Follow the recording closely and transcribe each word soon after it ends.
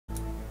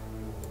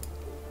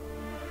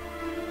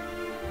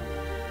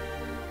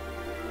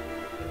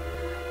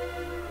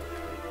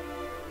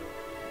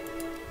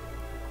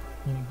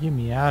Get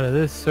me out of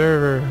this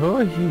server. Oh,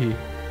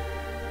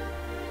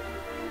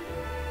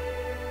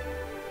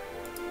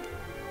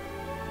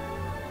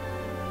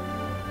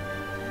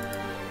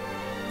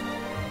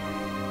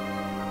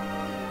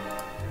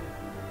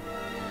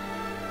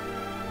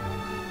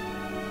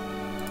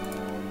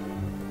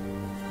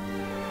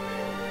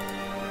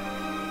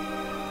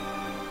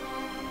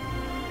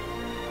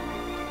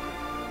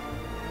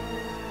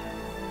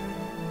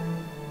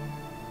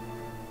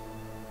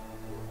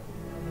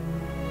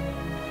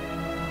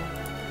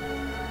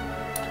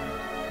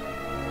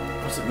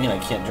 What does it mean I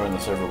can't join the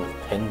server with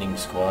pending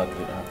squad?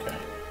 Okay.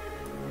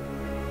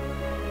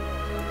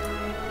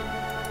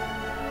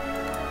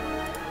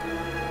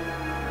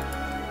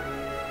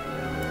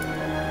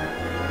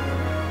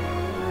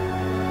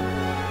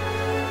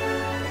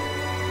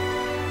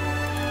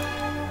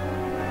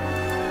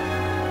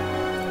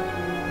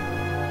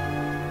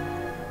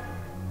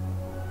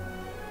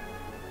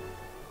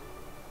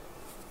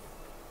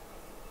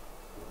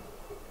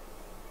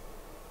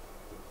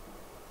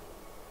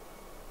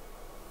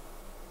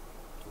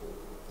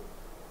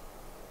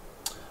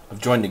 I've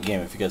joined the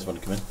game if you guys want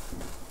to come in.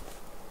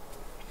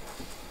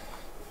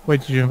 wait,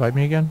 did you invite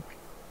me again?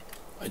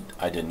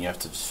 I didn't. You have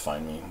to just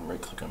find me,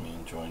 right click on me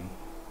and join.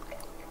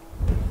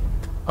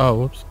 Oh,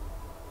 whoops.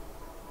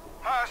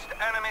 First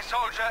enemy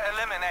soldier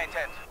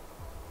eliminated.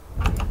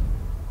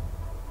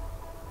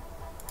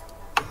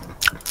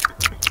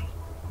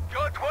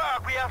 Good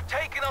work. We have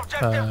taken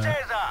objective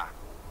Caesar.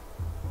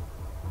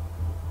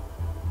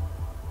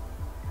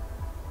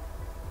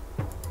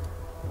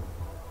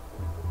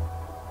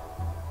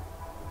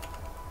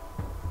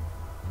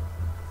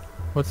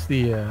 What's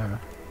the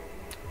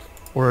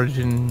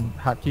origin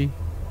hotkey?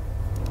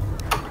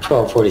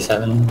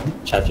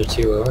 1247, chapter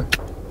 2 over.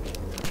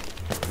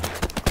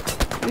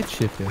 It's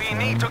shifted. We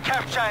need to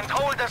capture and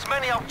hold as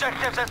many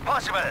objectives as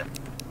possible.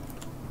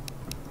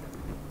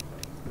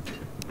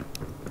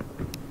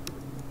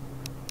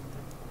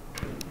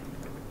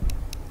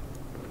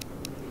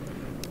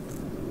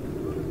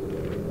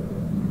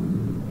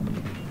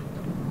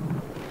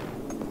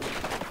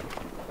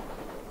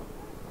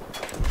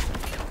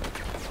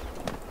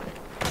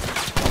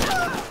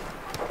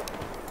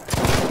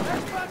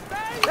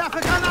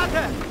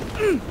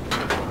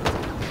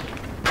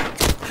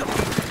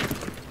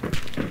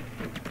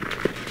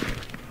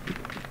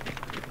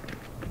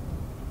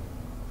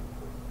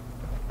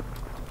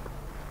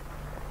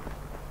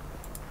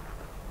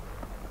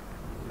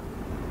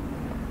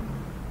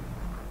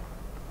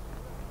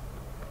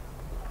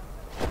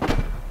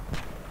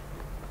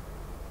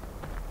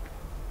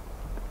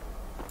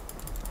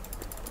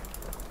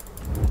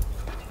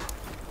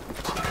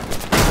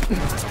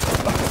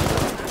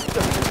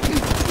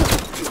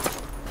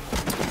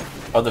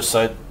 Other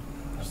side.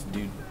 There's the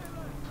dude.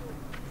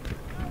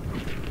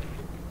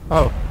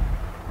 Oh.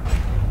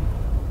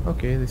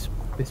 Okay,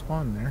 they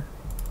spawn there.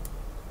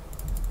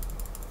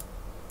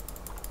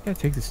 Gotta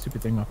take this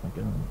stupid thing off my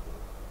gun.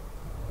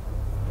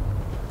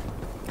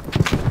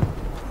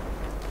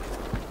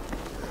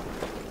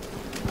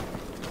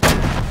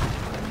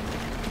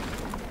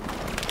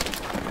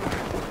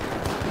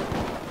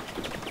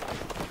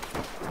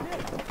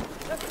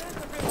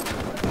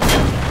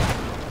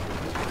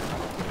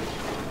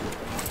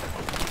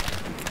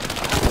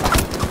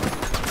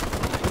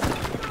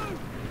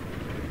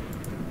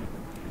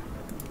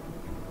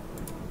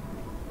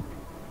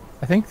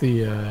 I think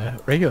the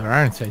regular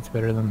iron sight's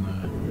better than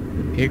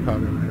the ACOG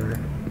or whatever.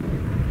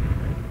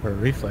 Or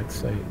reflex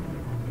sight.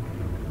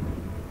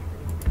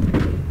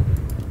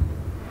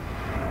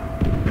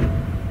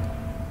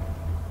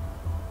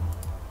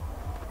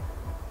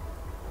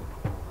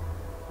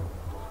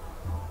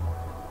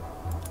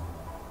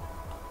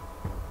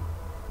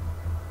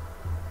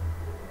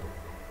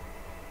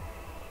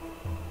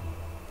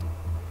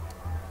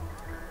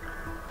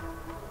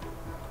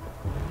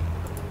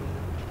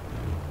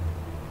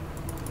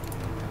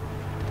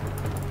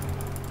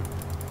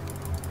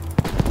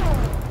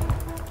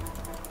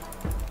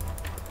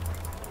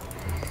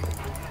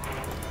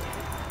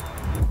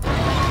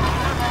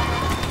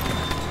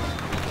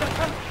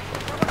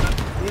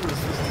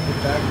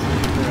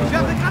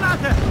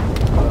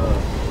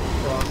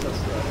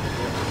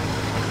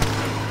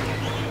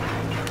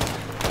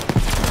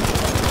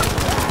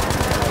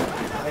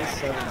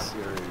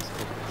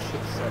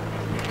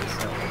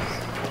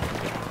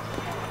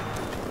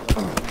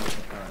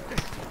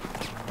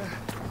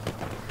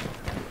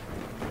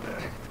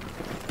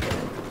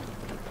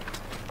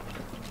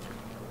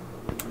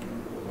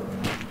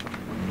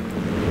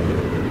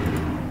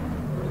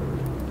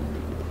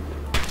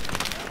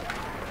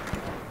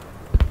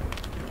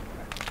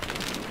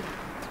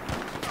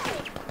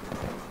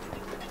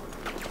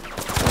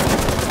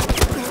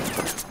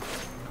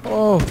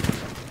 Oh!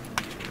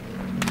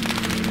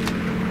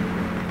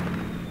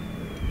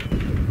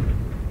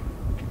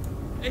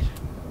 Ich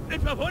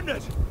bin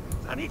verwundet!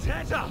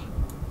 Sanitäter!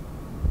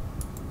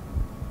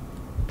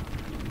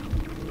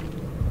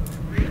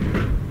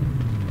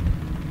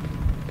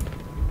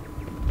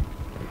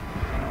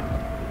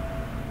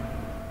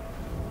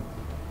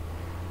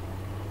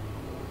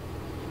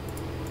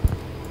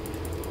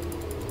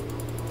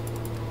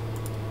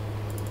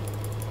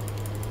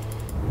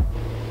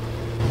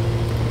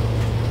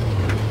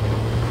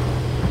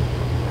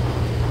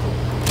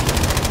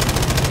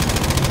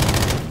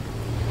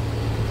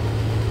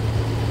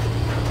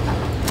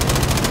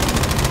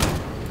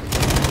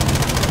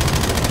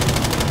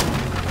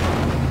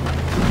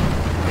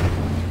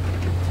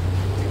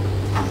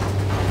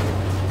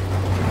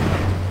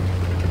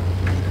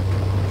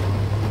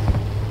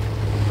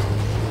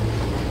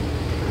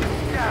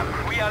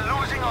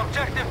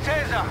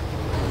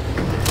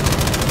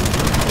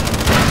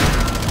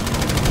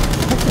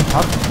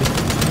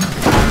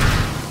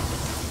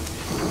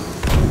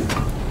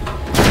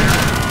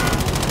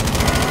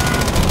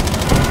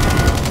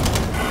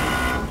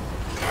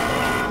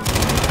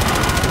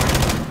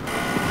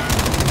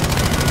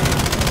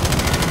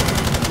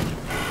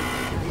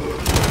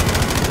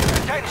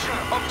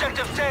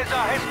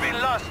 has been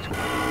lost.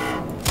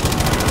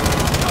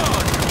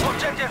 Good.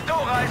 Objective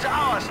Dora is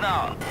ours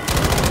now.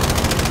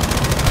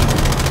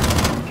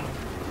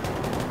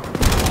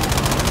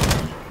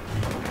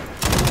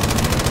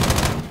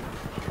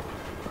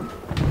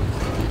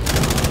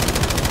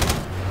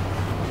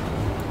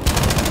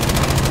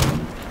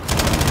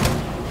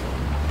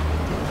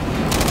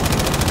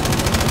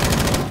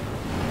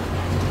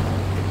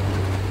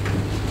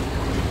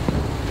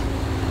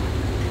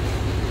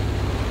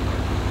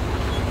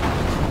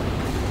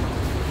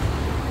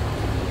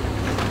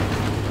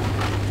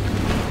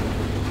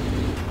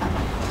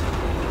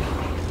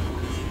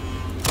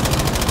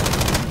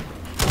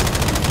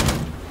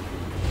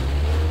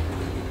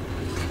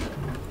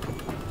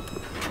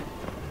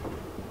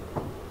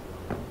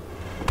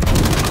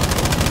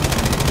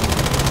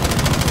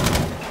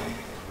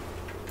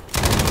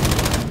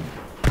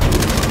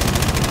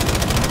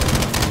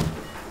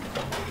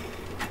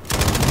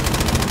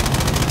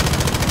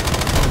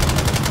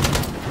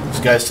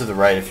 Guys to the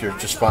right, if you're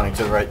just spawning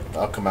to the right,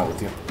 I'll come out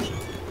with you.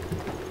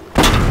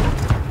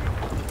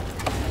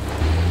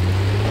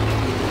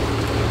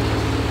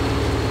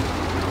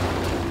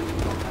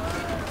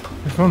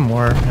 There's one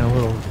more in a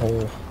little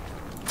hole.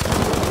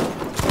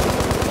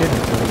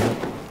 Getting to it.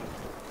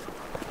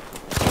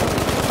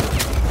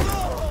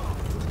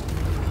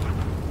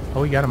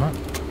 Oh, we got him up.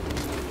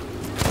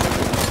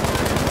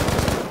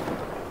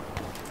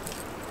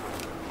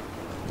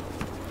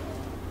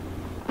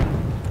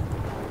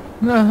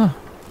 No.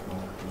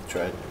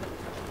 Tried.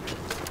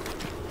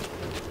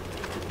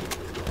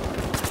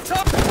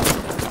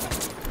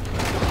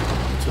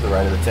 To the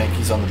right of the tank.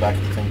 He's on the back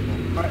of the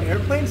tank. Are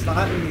airplanes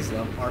not in these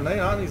levels? Are they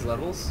not in these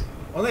levels?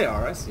 Oh, they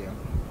are. I see them.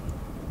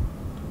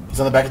 He's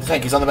on the back of the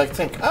tank. He's on the back of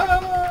the tank.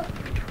 Ah!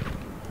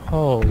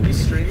 Holy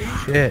streaming?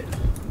 shit.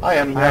 I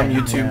am. You're on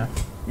YouTube.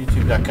 Yeah.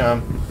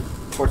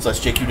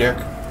 YouTube.com/JQDerek.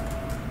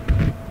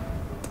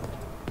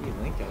 You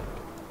link it.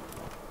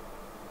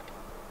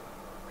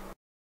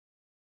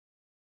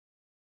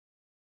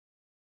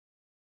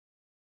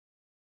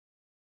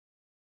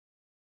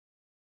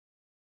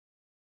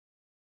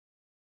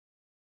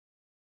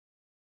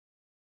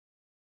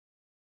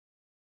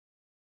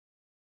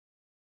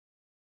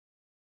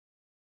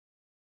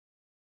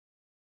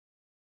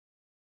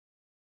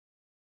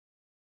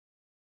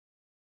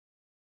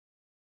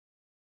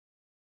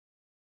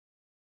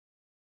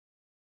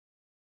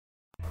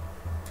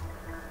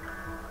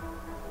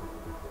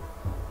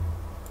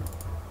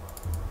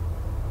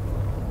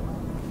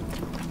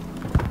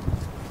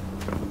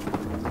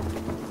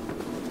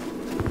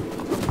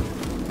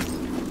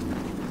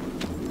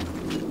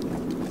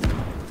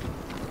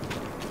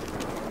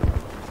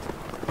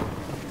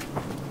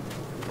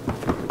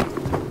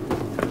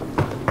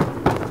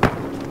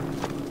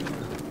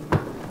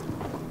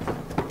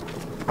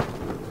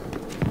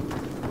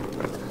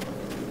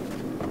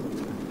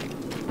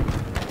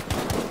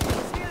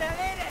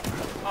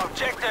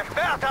 Objective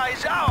Bertha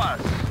is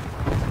ours.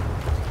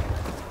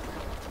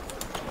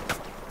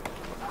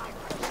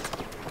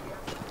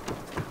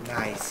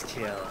 Nice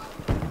kill.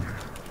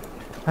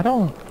 I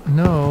don't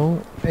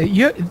know.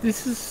 Yeah,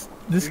 this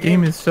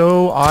game is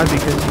so odd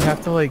because you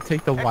have to like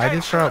take the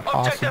widest route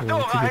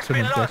possible to get to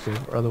an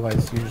objective, or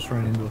otherwise you just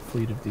run into a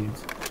fleet of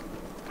dudes.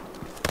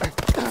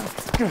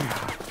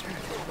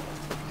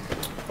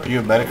 Are you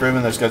a medic,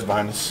 Raymond? There's guys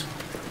behind us.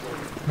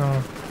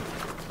 No.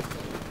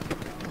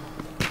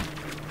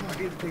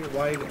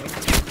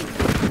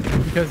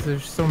 Because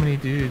there's so many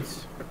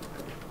dudes.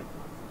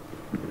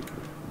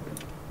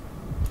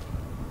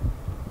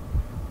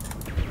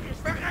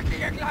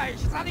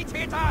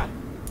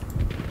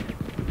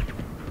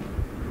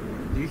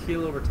 Do you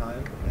heal over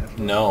time?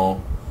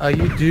 No.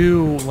 You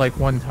do like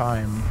one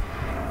time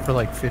for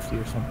like 50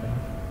 or something.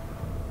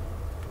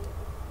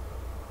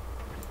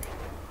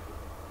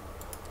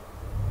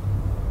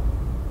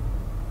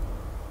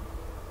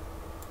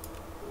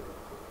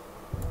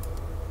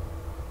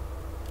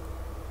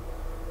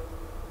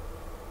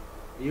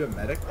 Are you a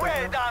medic?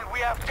 Well done, we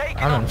have taken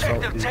I'm an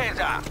assault objective dude.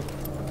 Caesar.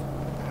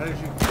 How did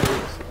you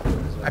choose?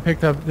 I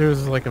picked up,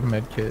 there's like a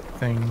med kit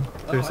thing.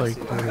 There's I like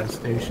see. little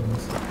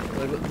stations.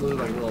 Like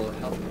little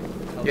help.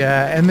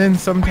 Yeah, and then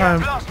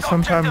sometimes lost you can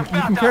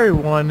objective carry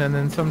one, and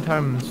then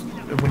sometimes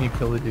when you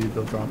kill a dude,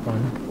 they'll drop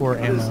one or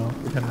ammo,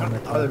 depending on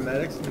their Are there class.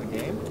 medics in the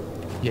game?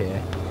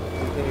 Yeah.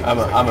 I'm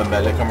a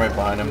medic. I'm right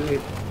behind Do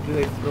him.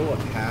 they throw a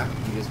pack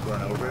and you just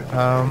run over it?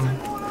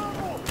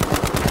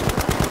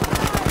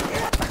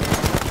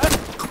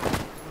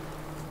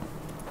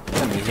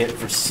 Let me hit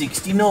for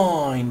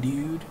 69,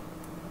 dude.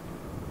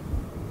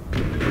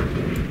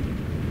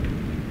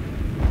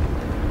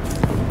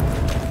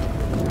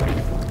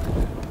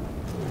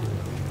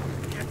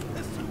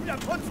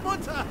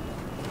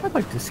 I'd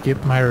like to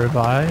skip my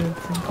revive.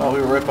 Oh,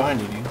 we were right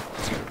behind you, dude.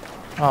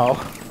 Oh.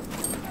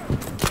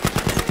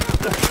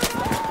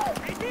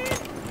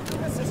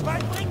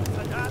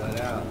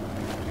 Let out.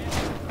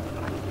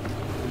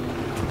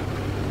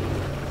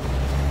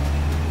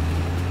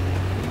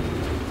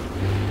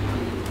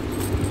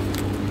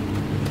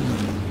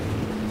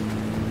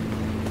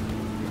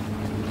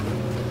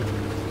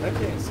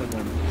 Actually, ain't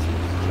someone.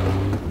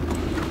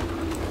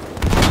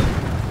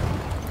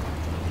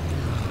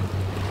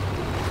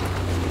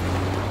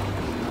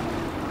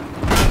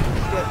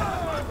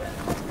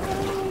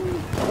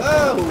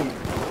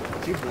 Whoa!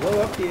 Did you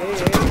blow up the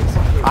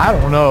AA? I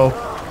don't know.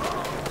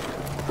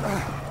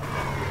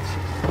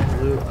 She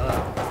blew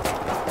up.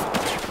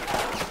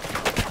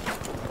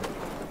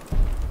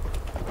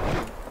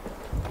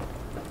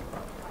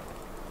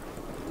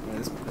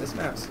 Man, this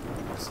map's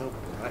so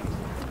bright.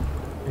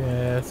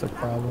 Yeah, it's a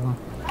problem.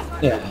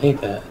 Yeah, I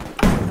hate that.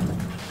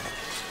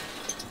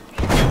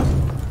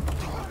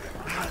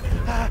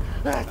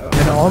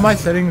 And all my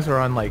settings are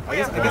on like, I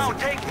guess now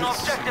it's taking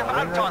objective snowing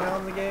right Anton. now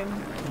in the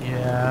game.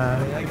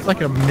 yeah, it's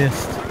like a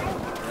mist.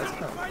 That's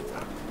kind of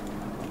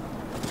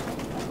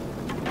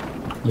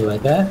You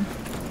like that?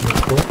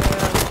 That's cool.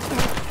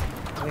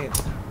 I mean,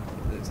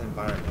 it's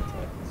environmental.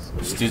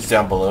 This dude's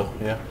down below,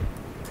 yeah.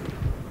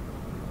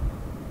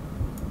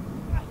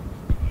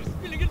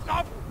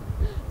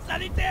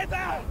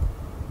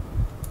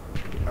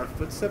 Are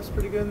footsteps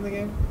pretty good in the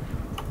game?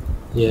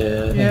 Yeah,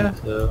 I Yeah.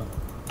 think so.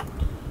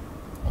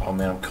 Oh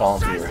man, I'm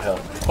calling for your help.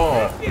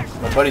 Oh,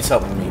 my buddy's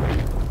helping me.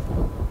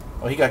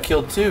 Oh, he got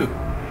killed too.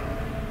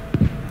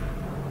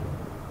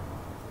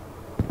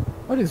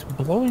 What is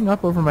blowing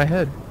up over my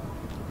head?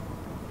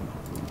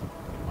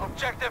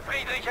 Objective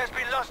Friedrich has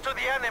been lost to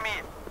the enemy.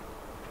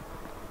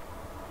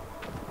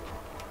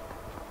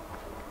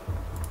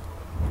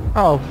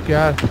 Oh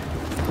god,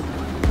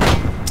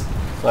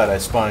 Glad I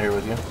spawned here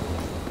with you.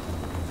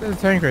 there's a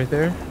tank right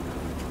there.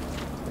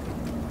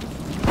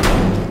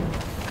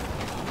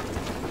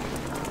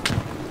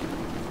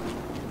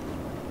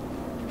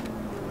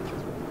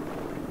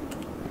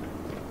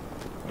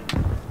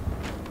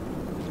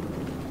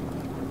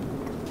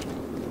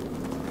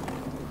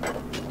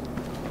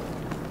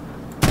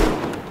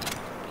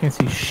 Can't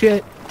see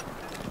shit.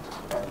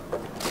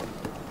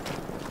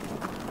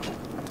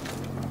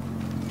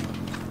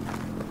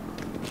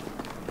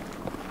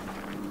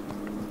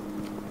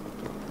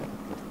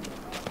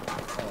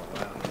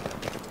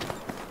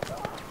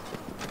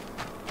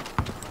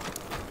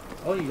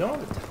 Oh, you don't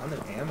have a ton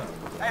of ammo.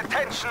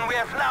 Attention, we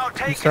have now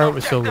taken start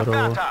with so objective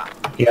little. Bertha.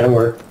 You gotta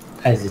work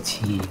as a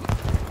team.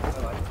 I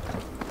like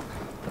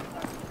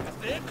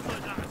it.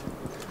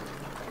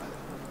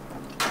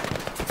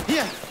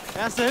 Hier,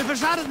 erste Hilfe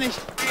schadet nicht.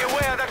 Be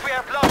aware that we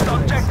have lost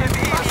objective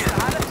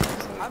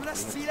Emil. Haben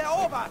das Ziel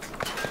erobert.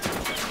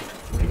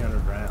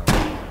 300 rounds.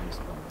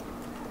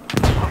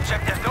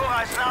 Objective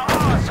Dora is now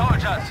our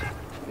soldiers.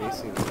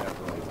 Basically, we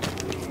have like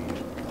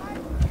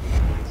 3.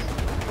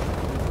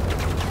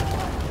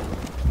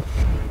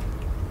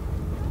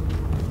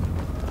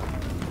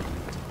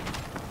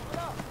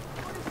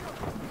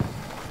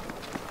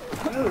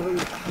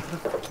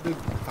 The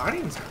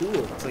fighting's cool.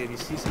 It's like if you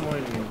see someone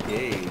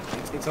engage,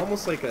 it's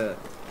almost like a.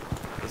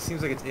 It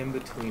seems like it's in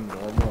between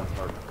normal and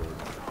hardcore.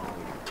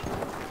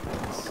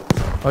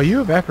 Oh,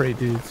 you evaporate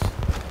dudes.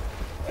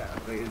 Yeah,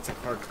 like it's a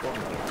hardcore.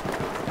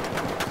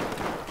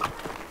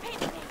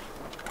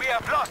 We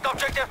have lost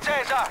objective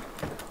Caesar.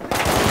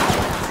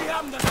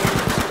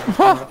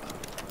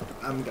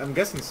 I'm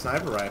guessing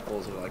sniper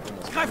rifles are like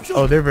almost.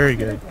 Oh, they're very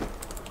good.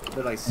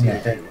 They're like Yeah,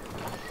 COD.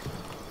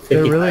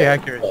 They're really 55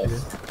 accurate,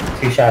 plus.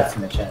 dude. 2 shots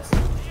in the chest.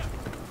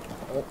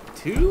 Oh,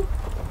 2?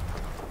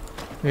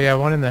 Yeah,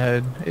 one in the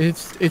head.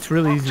 It's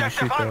really easy to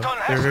Objective shoot though. Anton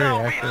They're has very now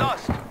been accurate.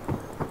 lost.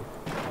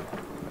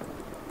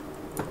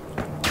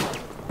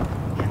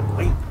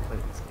 Wait.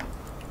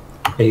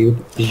 Hey,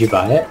 did you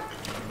buy it?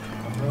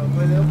 I'm gonna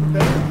play the open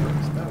beta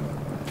first. That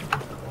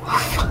one.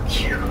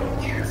 Fuck you.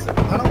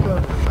 I don't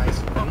go for nice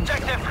things.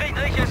 Objective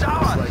Friedrich is It's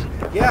ours.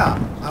 like, yeah,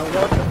 I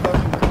want the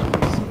fucking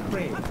cookies and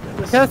cream.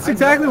 Listen, That's I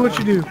exactly know what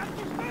you do.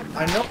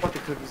 I know about the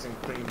cookies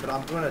and cream, but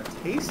I'm gonna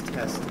taste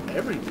test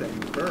everything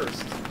first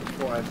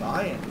before I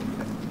buy anything.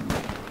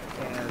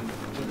 And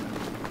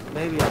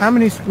maybe How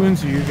many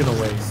spoons are you gonna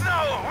waste?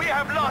 No, we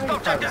have lost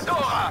objective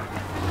Dora.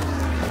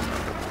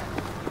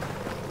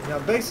 Now,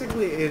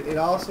 basically, it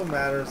also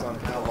matters on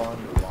how long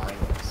the line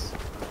is,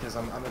 because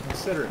I'm a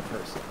considerate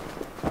person.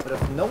 But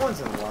if no one's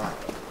in line,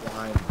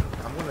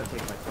 I'm gonna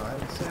take my time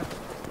and sample.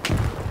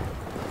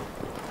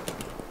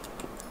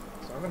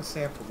 So I'm gonna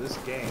sample this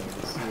game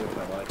and see if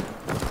I like it.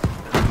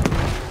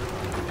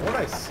 What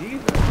I see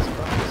though is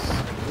fucking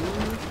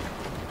smooth.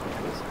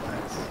 It's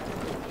nice.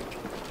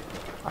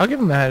 I'll give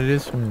them that. It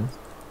is smooth.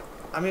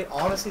 I mean,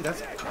 honestly, that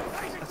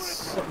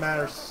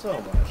matters so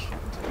much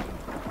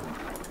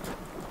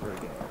for a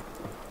game.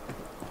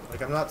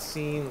 Like, I'm not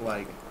seeing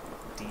like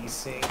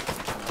desync.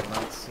 I'm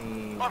not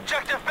seeing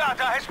Objective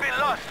Bertha has been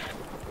lost.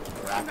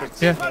 rapid.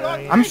 Yeah,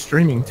 tearing. I'm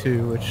streaming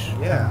too, which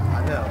Yeah,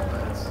 I know.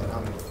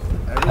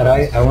 How do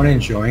I want to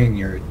join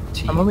your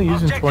team. I'm only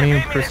using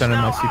Objective 20% of Emil is my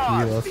now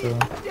CPU ours. also.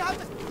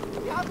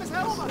 Wir haben es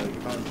erobert.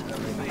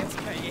 Jetzt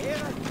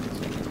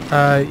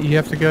Karriere. You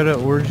have to go to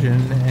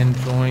Origin and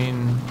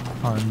join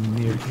on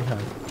Neo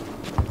Jihad.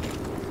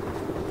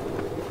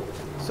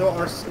 So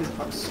are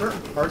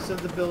certain parts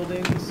of the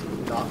buildings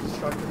not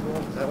destructible?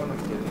 Is that what I'm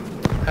getting?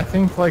 I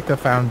think like the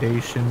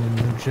foundation and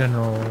the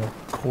general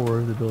core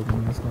of the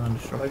building is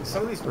non-destructible. Like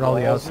some of these But all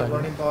the walls you're outside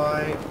running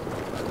by,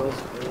 are those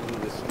able to be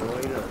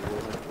destroyed or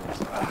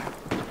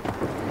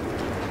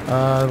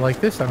will like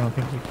this, I don't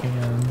think you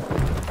can.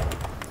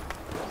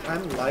 I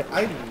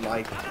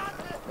like that.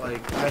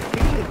 Like I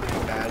hated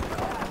the bad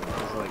times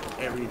because like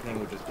everything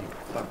would just be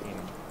fucking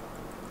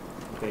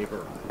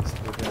vaporized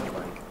within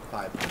like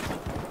 5 minutes.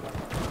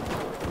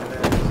 And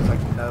then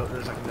there's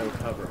just like no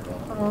cover at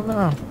all. Oh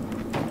no.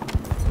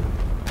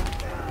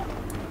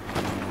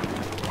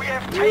 We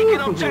have taken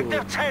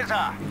objective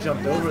Caesar. He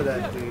jumped over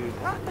that dude.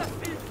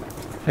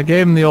 I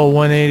gave him the old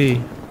 180.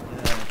 Yeah.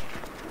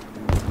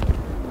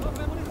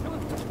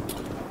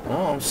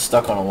 Oh, I'm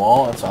stuck on a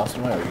wall. That's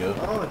awesome. There we go.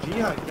 Oh,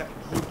 Jihan,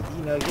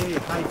 he gave you a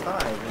high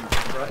five and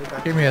brought you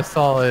back. Give me a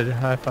solid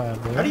high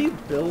five. There. How do you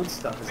build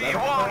stuff? Is We that a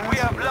won. We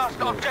class? have lost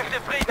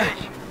objective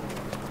Friedrich.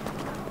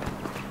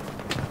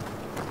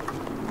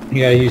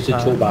 You gotta use the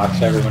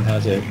toolbox. Everyone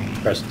has it.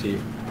 Press T.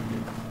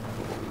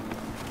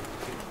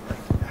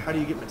 How do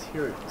you get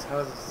materials?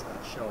 How does this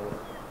show work?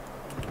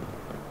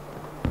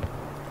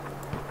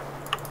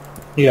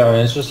 You know,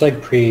 it's just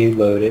like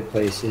pre-loaded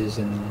places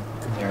in an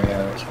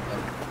area or something.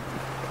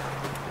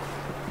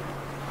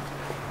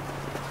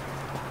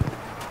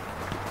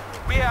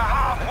 We are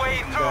halfway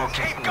through.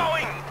 Keep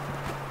going.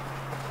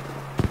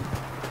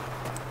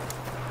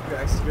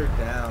 Guys, you're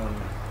down.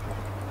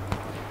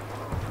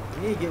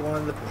 You need to get one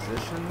of the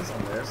positions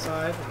on their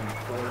side and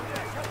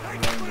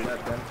then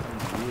let them come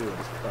to you and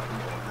just fucking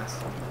blast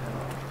them down.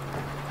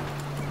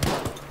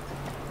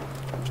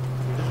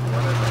 You're just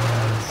running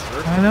around in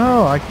circles. I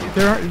know.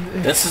 There are.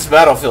 This is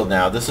Battlefield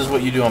now. This is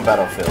what you do on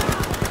Battlefield.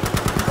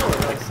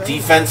 Oh, like saying-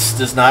 Defense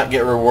does not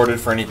get rewarded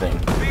for anything. We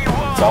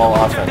won. It's all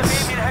Objective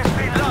offense. Emil has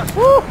been lost. You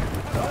can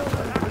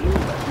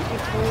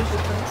totally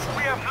defend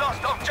We have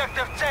lost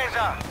objective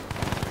Caesar.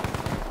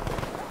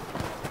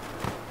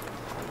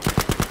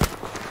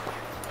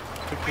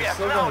 We have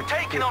now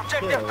taken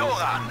objective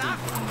Dora.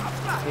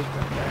 Take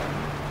them back.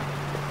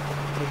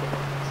 Take it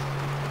back.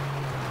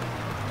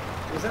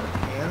 Was that a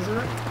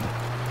Panzer?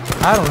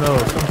 I don't know.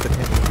 Something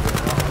hit me.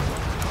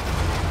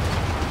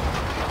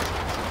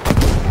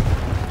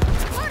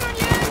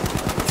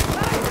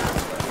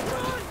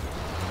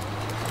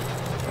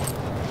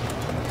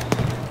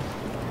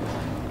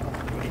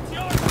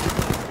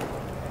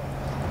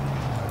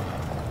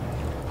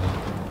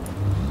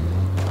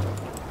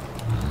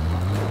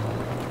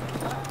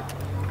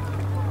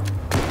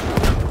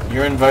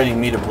 You're inviting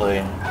me to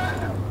play.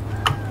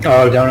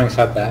 Oh, don't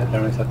accept that.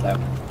 Don't accept that.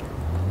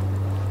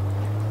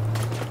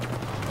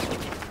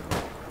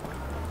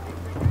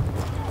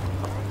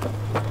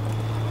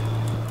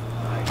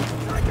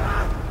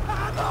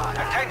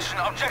 Attention,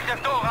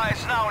 objective Dora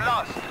is now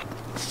lost.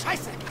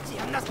 Scheiße, sie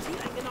haben das Ziel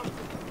eingenommen.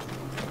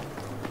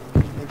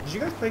 Hey, did you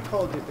guys play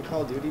the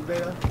Call of Duty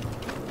beta?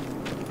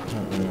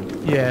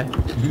 Yeah.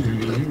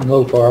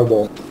 Look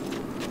horrible.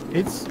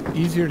 It's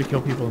easier to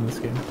kill people in this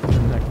game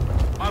than that game.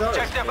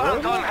 Objective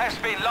Anton has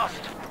been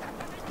lost.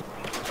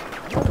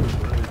 That was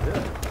really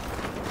good.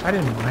 I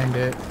didn't mind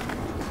it. I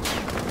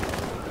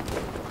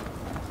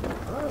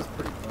thought it was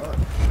pretty fun.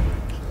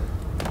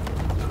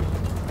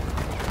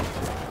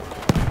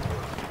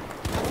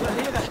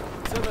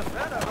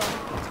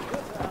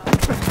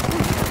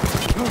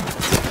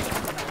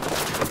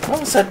 What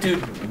was that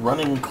dude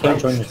running Can't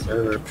crouched? join the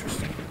server.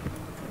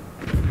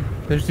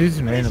 There's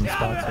these random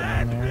spots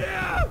around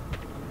there.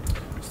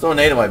 Still a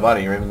nade in my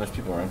body, Raven. There's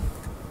people around.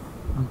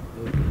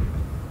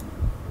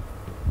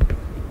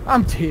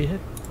 I'm dead.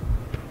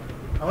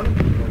 I want to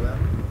kill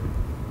them.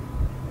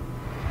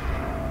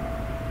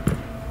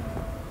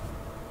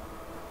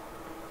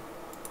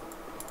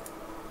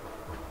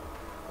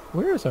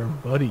 Where is our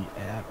buddy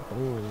at?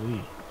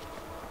 Holy.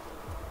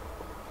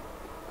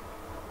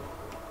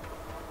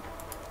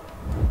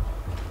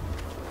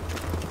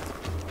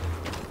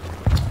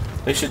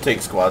 They should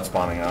take squad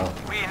spawning out.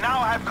 We now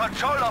have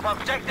control of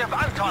objective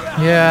Anton.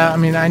 Yeah, I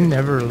mean, I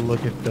never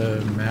look at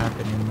the map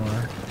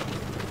anymore.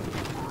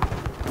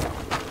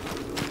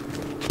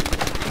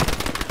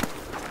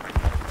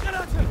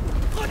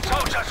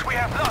 Soldiers, we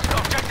have lost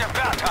objective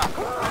Bertha.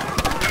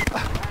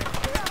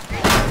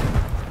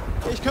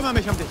 Ich kümmere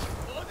mich um dich.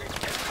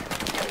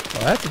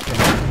 Well, that's a thing.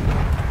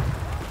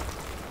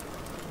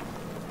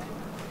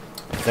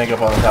 Think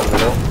up on the top of the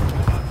hill.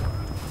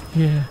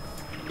 Yeah.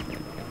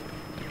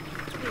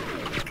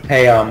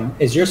 Hey,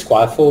 is your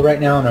squad full right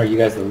now, and are you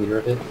guys the leader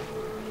of it?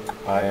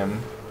 I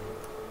am.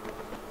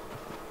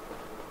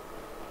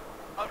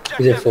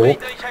 Objective full?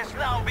 Friedrich has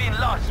now been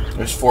lost.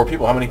 There's 4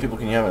 people. How many people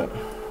can you have in it?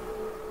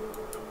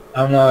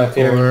 I don't know if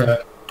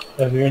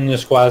you're in the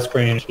squad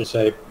screen, it should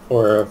say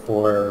 4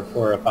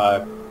 or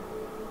 5.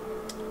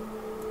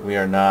 We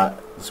are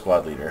not the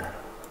squad leader.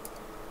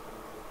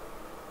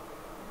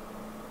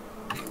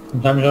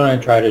 Sometimes when I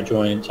try to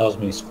join, it tells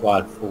me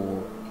squad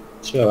full.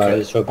 So I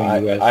was hoping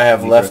you guys. I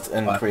have would be left the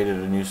and squad. created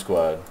a new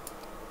squad.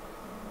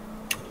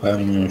 I'm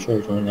even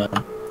sure join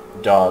that.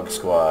 Dog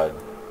squad.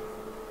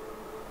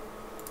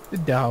 The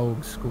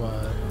dog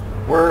squad.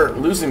 We're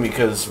losing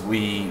because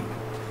we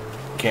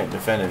can't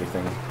defend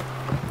anything.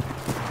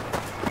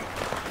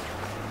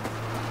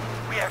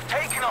 We have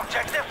taken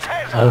objective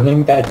Delta. I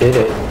think that did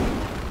it.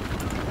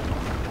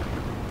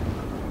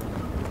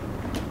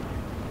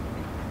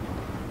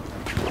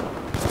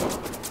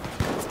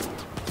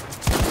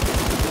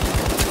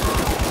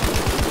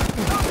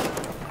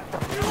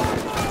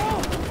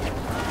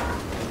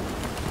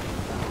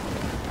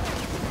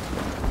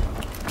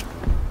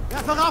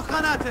 Werfe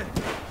Rauchgranate!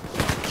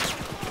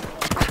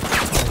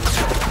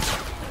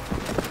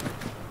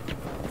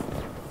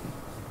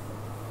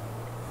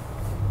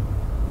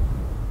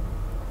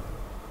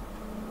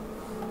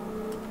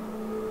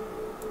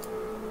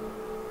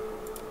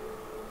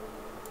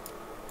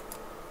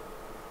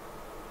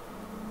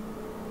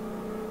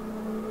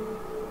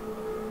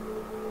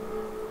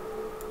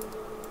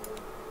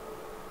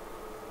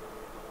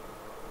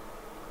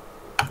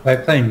 By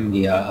playing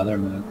the other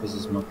mode because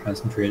it's more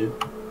concentrated.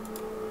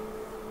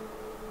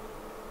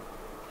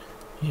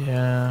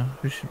 Yeah,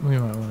 we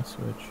might want to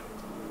switch.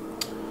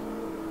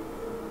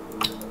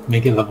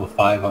 Make it level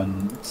 5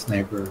 on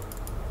sniper.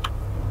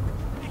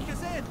 Nicht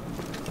gesehen!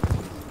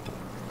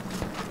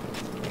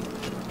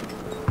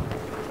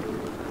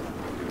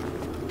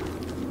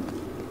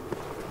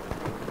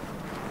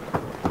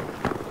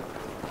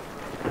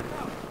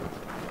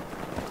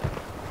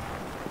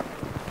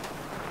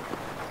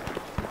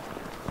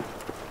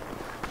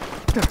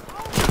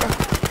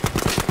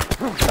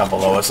 Down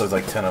below us, there's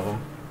like 10 of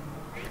them.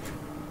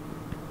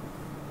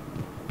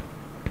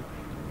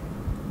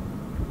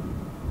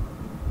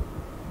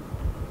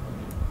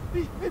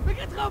 Ich bin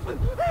getroffen!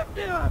 Hilf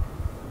mir!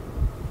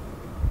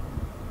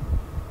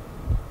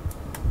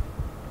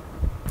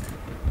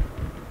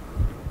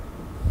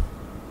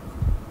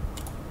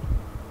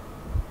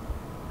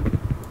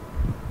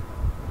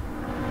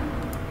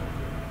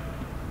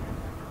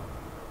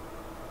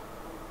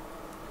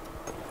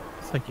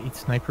 It's like 8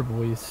 sniper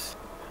boys,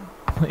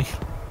 like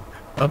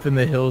up in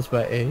the hills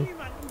by A.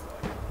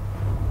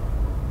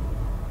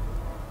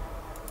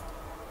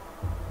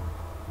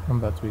 I'm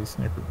about to be a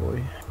sniper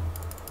boy.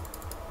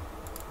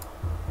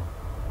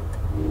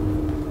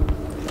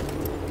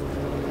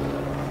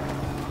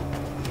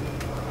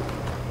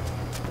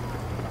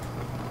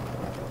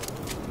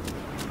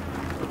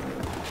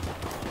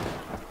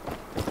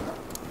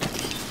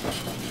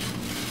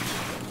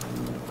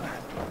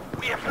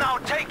 We have now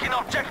taken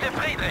objective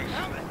Friedrich.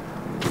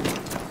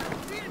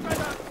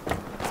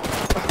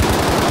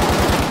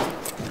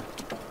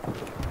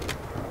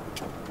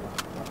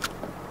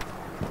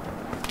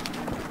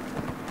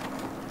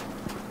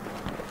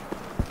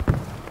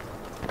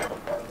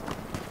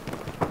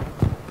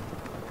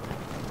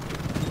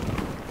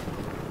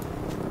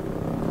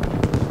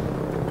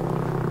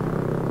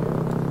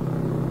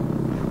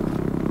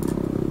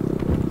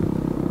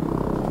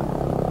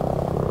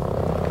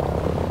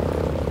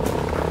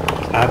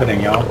 What's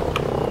happening, y'all?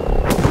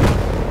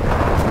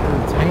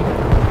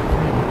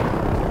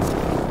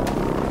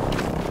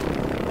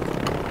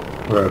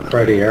 We're a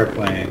cruddy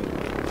airplane.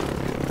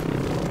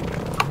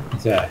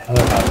 It's a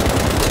helicopter.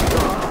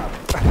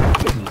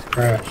 It's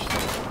crashed.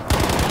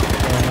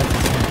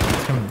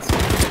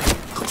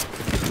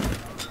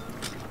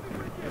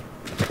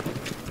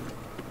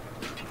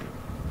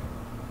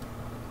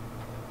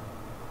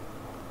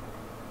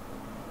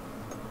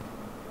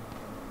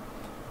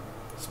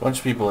 There's a bunch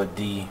of people at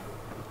D.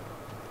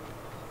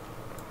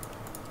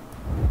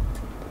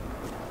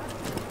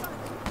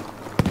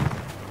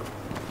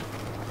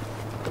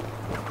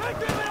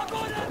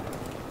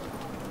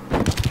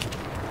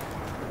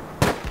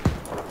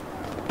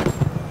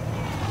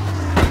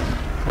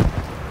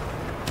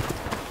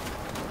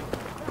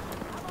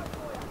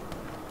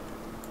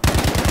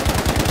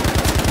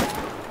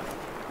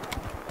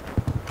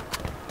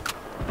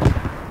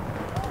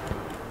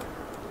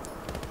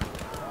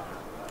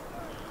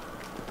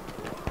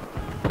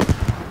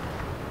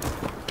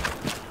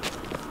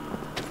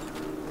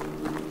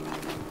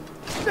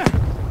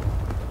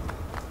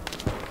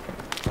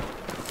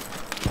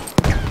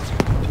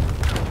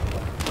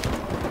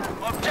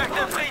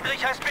 Objective Friedrich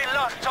has been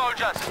lost,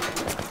 soldiers.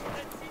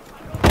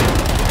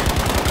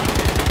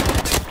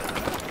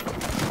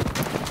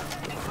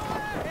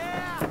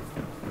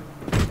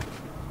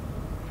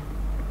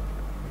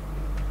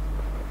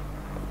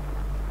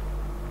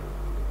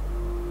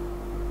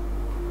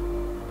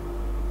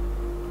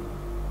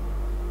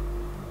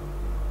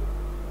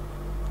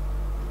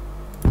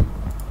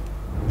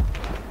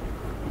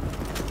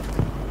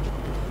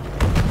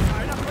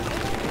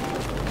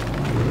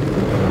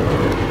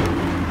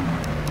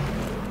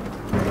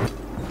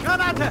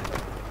 Granate!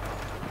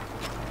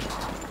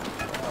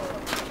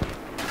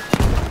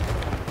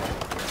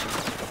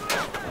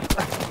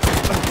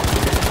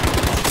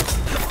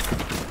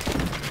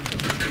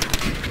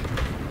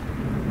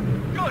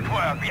 Good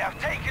work. We have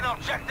taken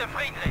objective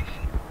Friedrich.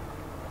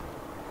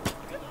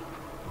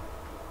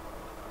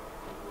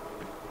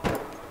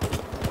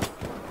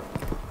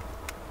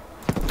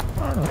 I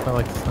don't know if I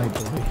like the sniper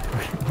very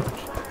much.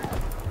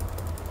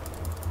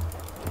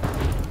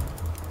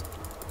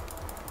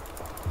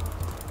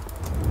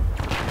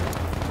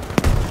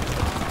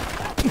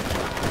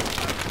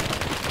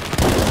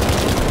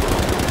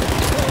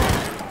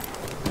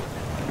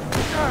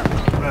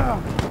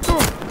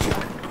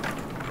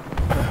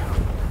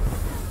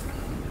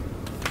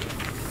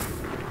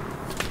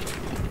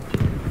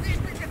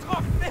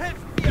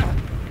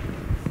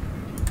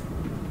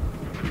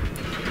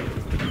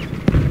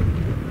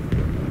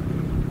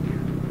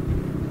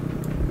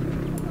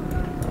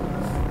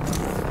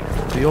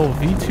 the old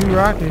V2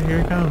 rocket, here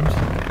it comes.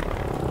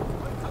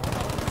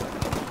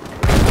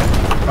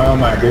 Oh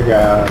my good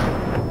god.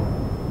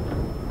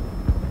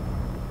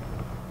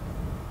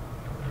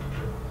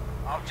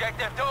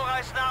 Objective Dora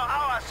is now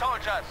our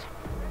soldiers.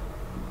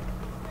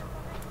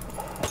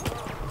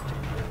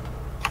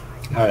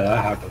 How did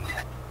that happen?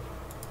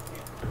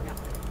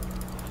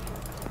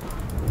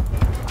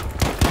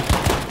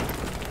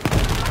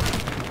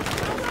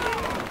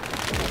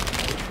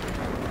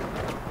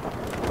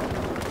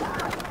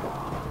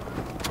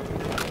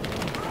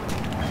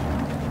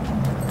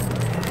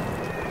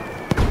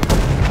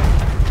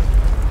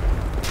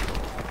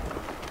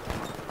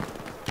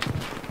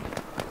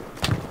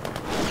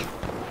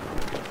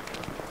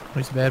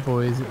 Where's the bad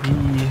boys? E.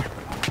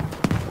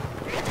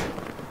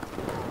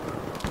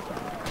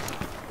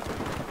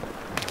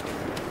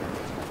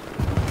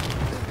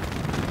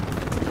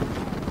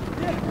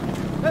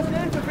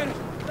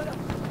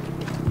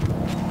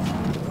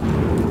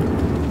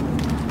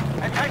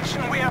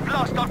 Attention, we have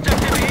lost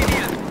objective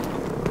Emil.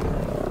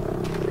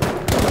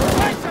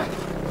 Scheiße!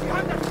 Sie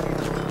haben das...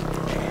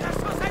 Das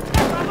muss ein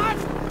Treffer, Mann!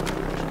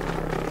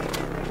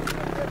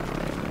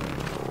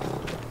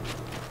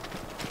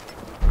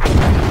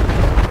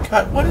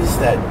 God, what is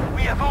that?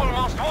 We have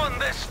almost won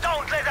this.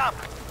 Don't let up.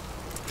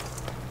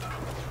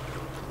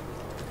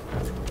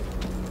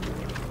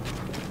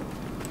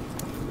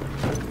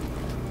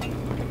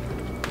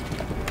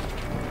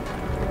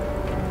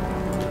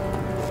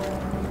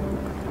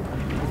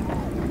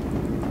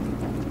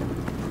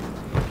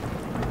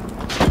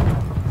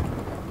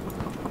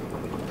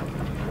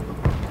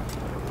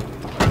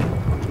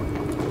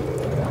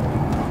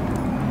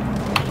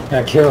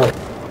 Got killed.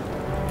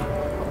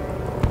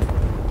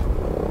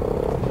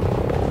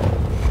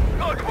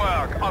 Good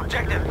work.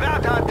 Objective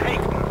Bertha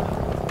taken.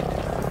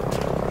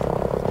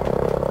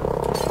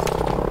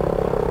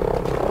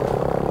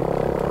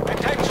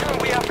 Attention,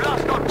 we have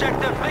lost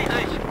objective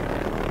Friedrich.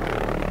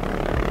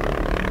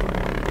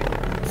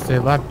 Stay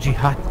alive,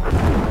 Jihad.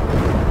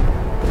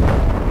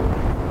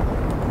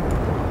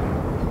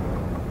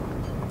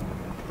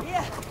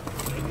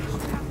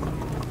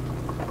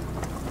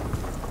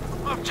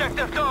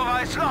 Objective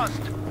Dora is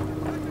lost.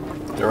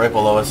 They're right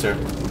below us here.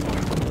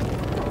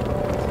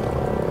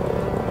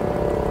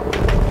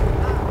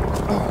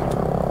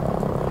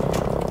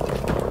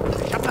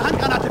 Ich habe eine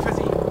Handgranate für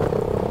Sie.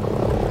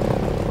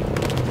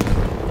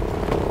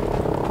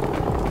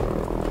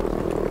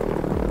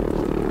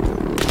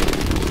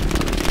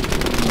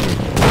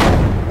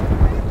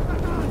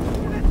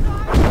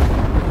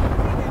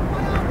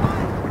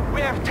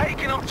 We have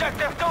taken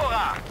objective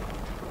Dora.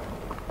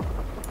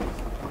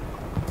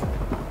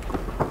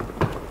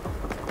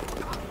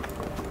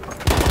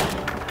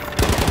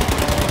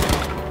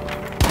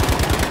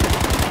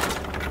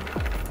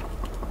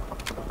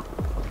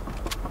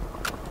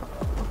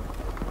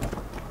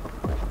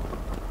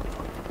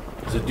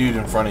 There's a dude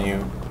in front of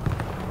you.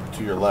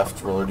 To your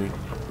left, roller dude.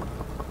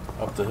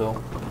 Up the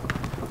hill.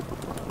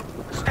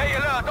 Stay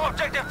alert.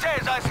 Objective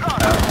Caesar is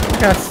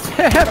lost. Got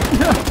stabbed.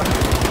 No.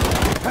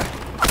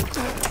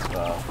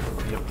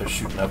 Yep, they're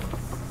shooting up.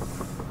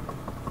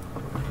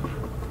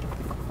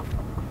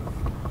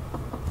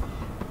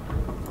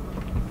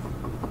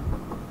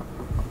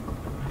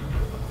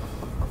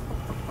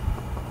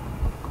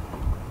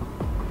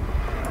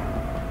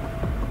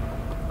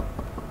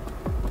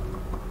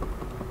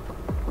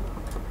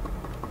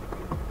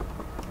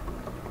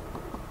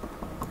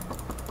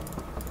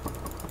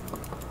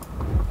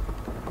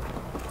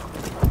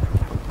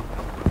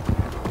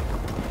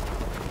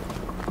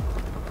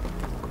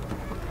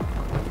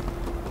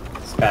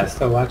 Is Pat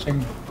still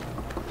watching?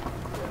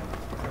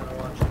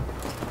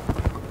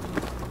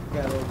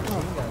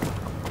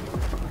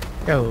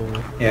 Go.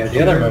 Yeah,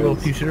 the other little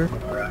movies pea shooter.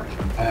 are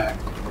action packed.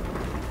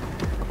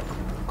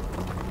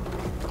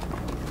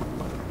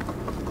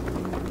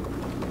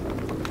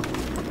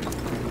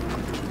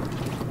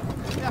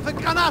 Werfe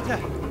Granate!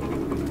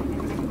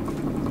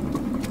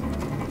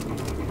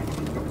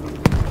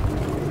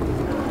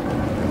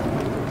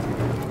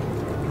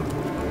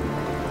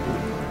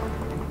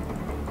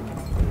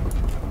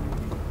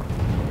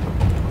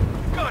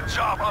 Good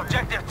job.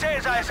 Objective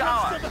Caesar is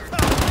ours.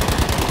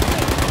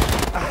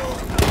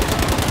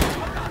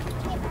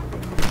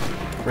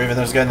 Raven,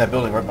 there's a guy in that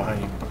building right behind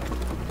you.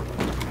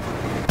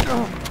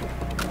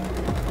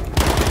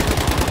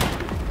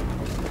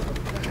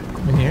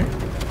 In here?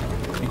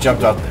 He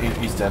jumped out.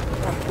 He's dead.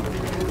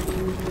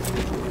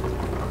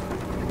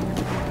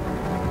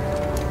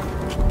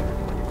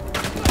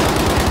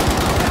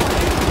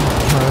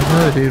 Oh, there's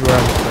another dude where I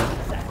was at.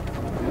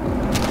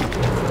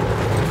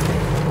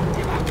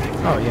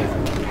 Oh, yeah.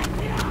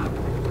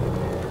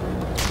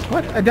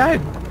 What? I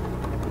died.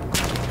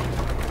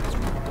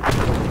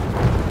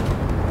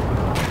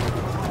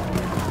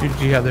 Dude,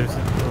 gee, yeah, there's...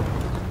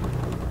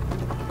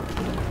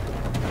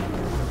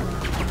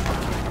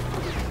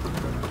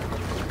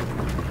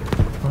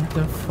 What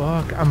the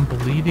fuck? I'm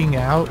bleeding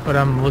out, but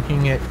I'm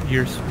looking at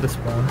the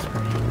spawn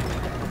screen.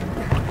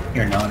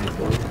 You're not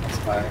equal. That's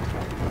why.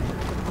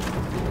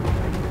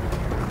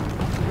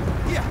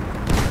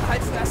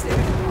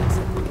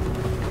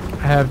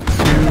 I have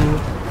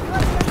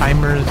 2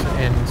 timers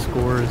and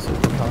scores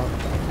at the top.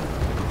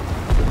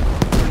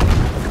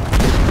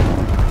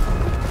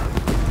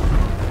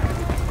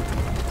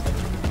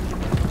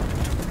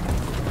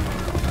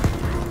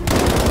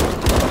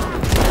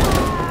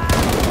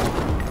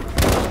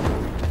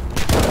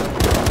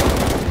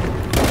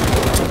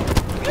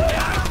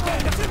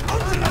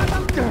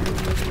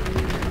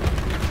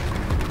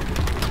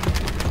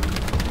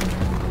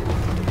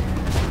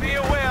 Be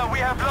aware, we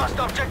have lost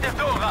objective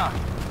Dora.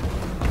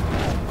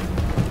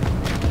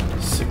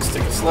 6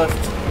 tickets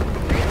left.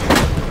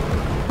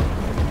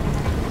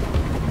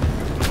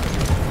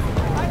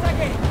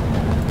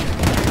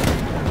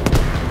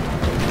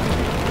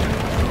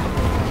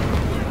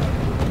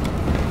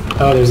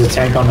 Oh, there's a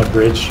tank on the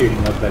bridge shooting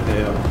up that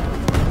hill.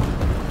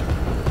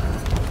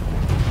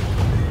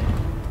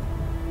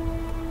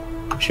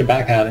 Should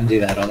back out and do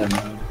that other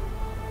mode.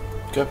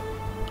 Good.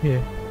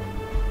 Yeah.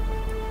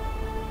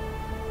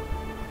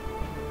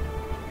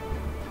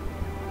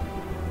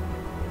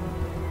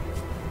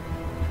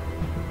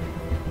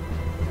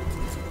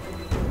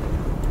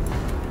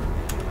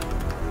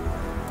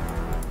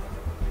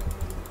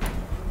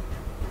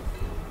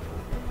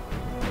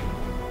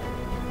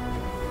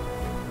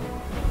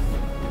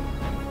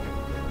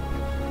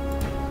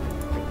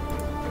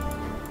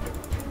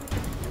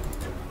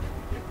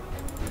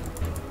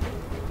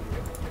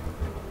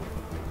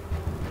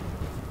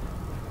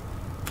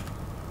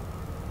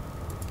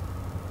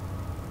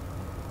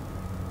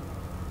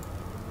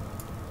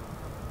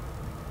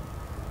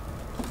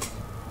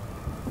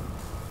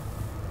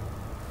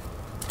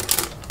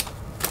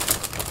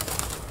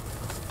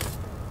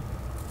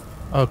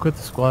 Oh, quit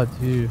the squad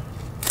too.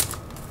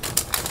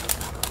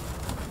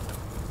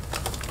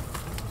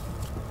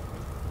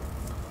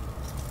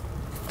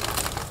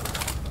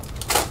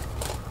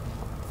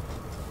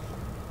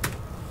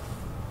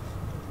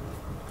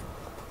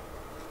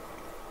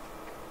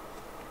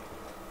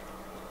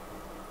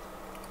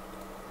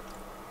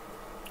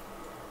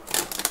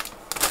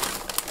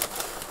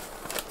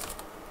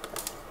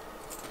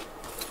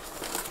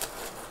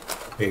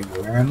 Wait,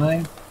 where am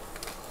I?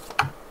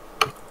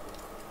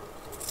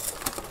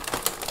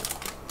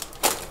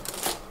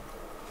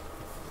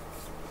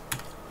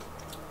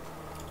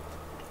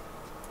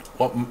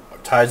 What,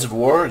 Tides of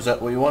War? Is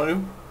that what you want to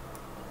do?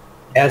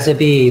 It has to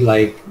be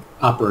like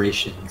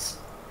operations,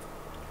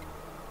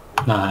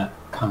 not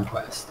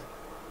conquest.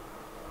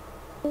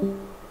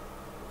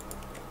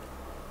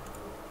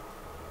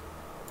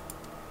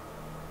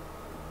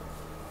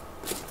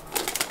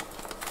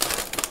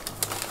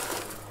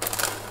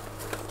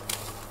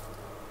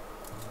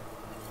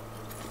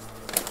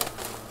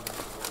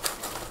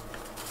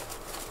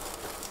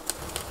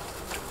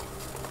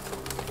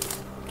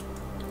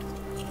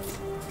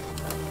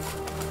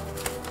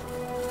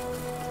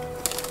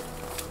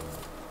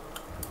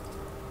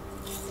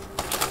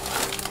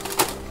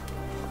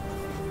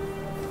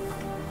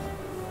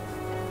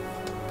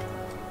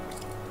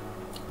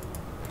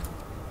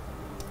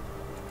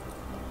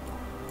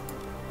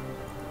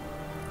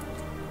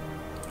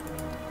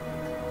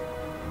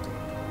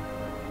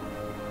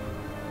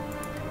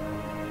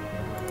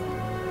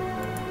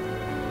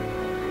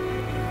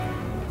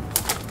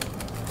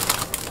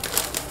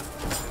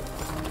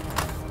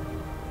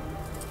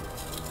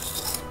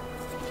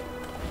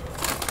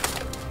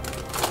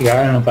 Yeah,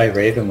 I don't know by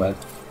Ravenwood.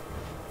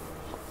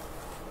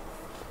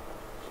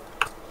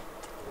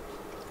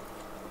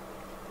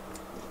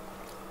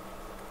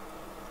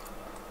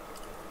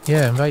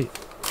 Yeah, invite.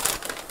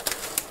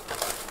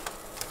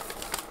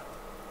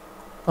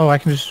 Oh, I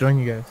can just join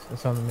you guys.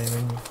 That's on the main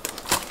menu.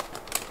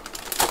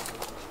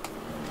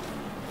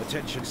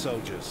 Attention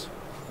soldiers.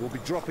 We'll be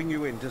dropping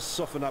you in to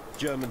soften up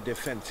German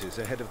defences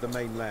ahead of the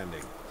main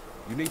landing.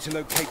 You need to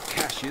locate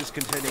caches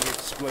containing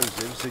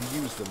explosives and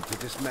use them to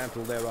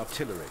dismantle their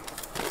artillery.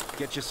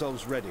 Get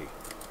yourselves ready,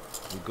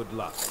 and good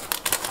luck.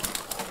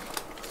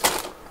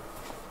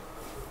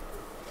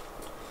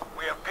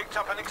 We have picked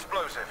up an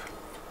explosive.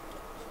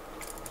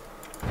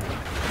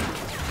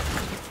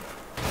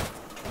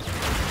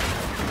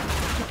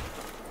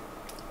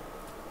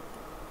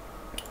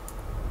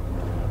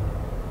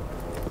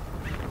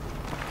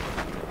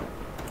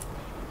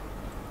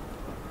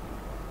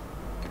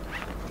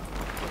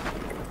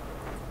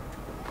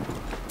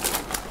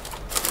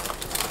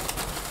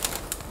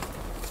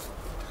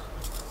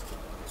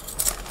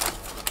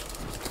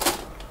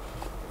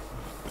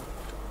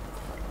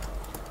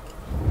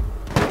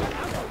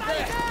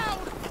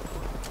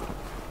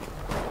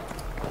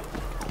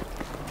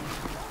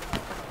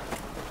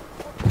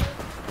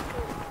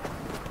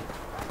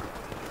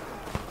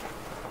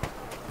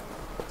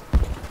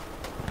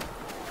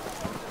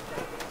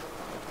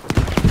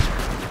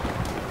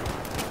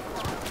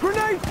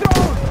 Grenade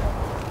thrown!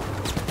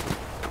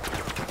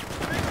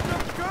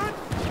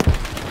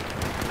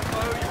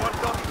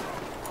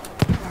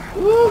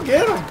 Ooh,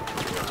 get him!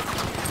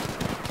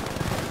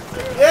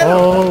 Get him!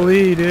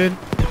 Holy dude.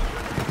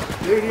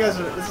 Dude, you guys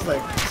are, this is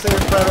like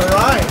Saving Private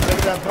Ryan,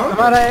 taking that bunker.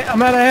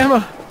 I'm out of ammo.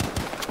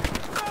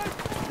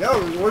 Yo,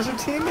 where's your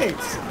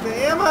teammates? The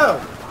ammo!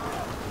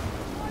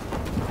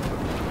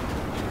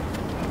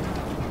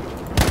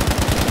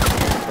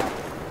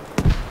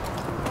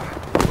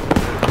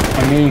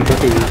 I'm eating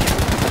cookies.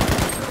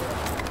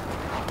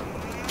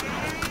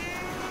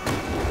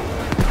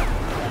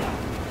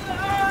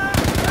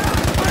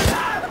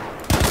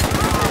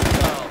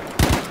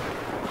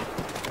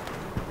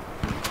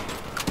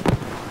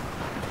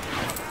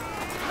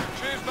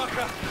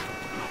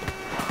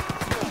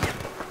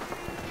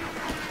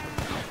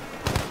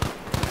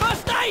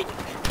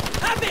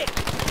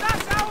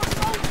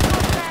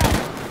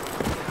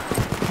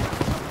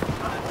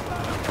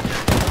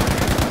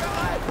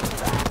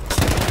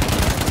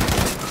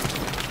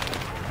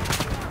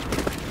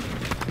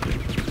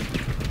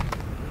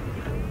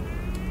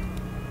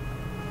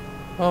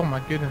 Oh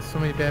my goodness, so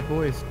many bad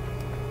boys.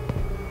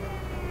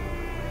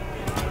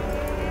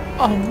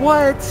 Oh,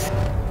 what?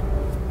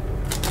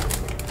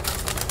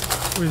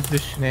 Where's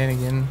this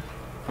shenanigan?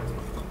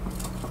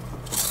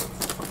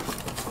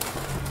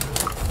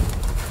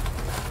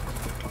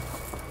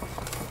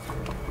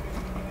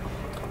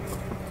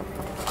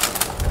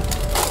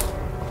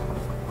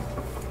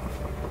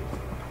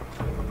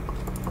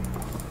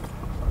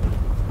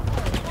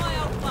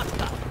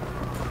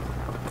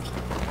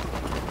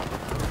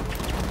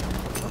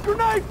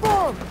 Grenade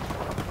bomb!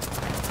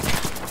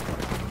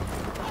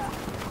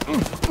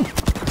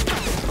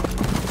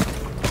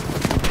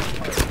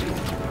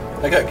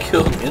 I got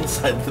killed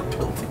inside the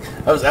building.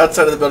 I was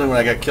outside of the building when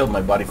I got killed.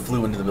 My body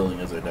flew into the building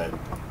as I died.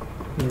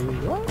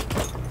 What?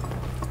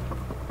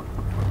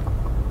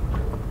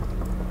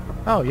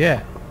 Oh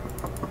yeah.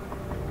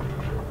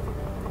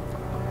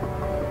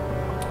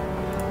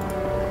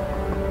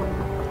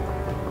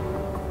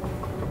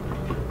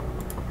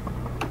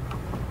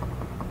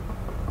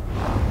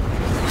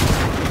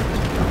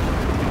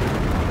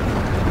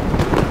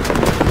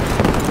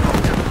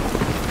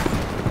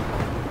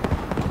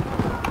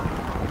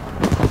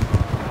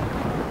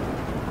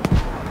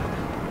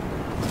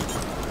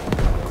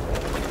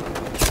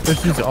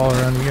 There's dudes all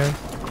around you guys.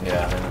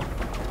 Yeah, I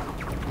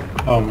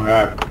know. Oh my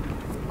god.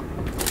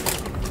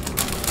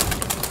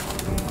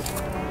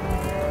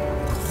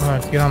 Oh,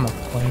 let's get on the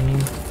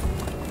plane.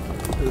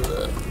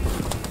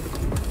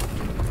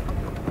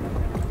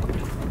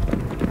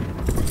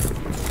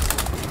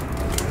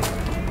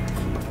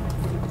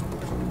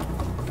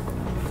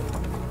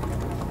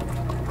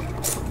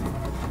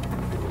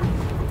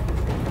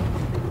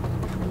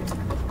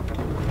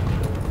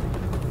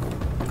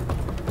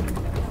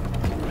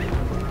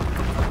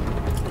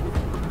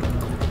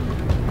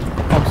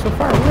 I'm so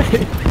far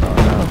away. Oh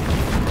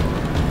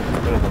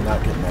Better than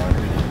not getting out.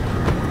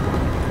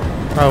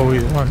 no. Oh,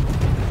 we won.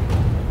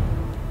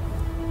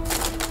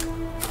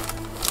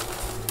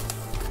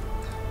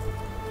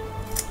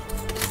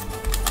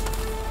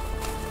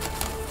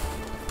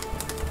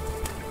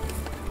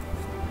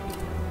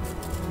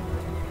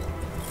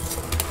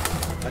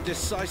 A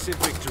decisive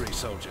victory,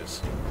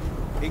 soldiers.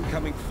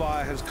 Incoming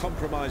fire has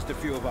compromised a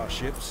few of our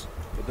ships,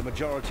 but the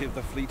majority of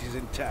the fleet is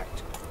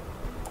intact.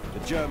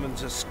 The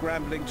Germans are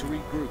scrambling to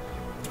regroup,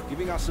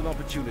 giving us an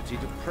opportunity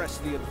to press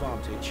the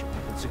advantage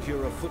and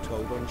secure a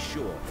foothold on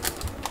shore.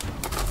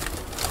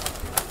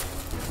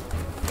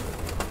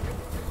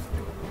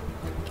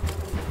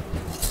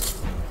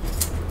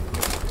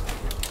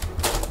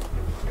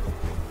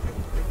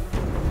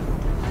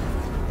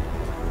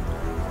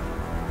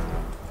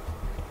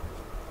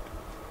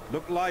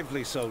 Look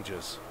lively,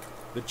 soldiers.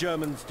 The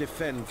Germans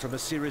defend from a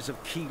series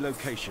of key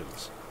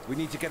locations. We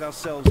need to get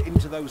ourselves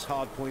into those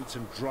hardpoints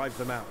and drive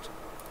them out.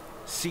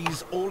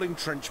 Seize all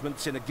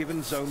entrenchments in a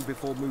given zone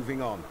before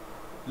moving on.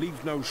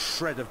 Leave no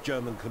shred of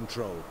German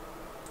control.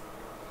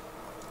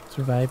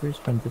 Survivors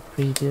from the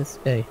previous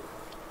day.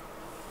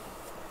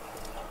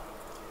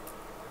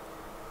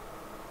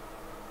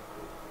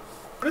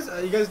 What is,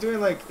 are you guys doing,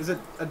 like, is it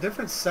a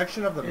different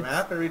section of the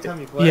map every time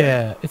you play?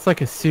 Yeah, it's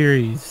like a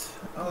series.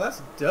 Oh,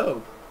 that's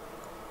dope.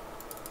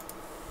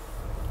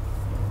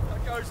 There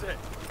goes it.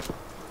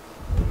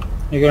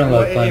 You're gonna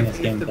love Well, playing if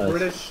this game, the guys.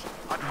 British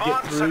get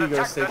Advance through, and you go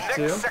attack stage the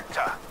 2? next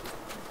sector.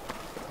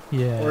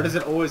 Yeah. Or does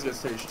it always go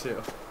stage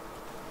 2?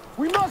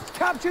 We must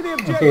capture the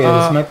objective! Okay,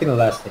 this might be the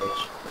last stage.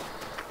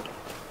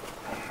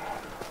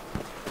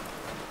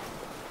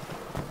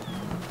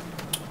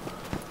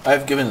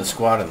 I've given the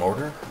squad an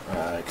order.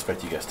 I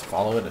expect you guys to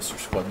follow it as your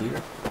squad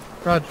leader.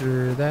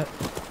 Roger that.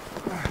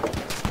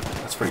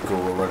 That's pretty cool.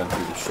 We're running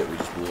through the shit we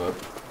just blew up.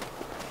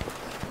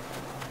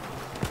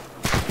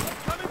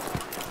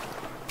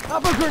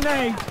 Up a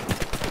grenade!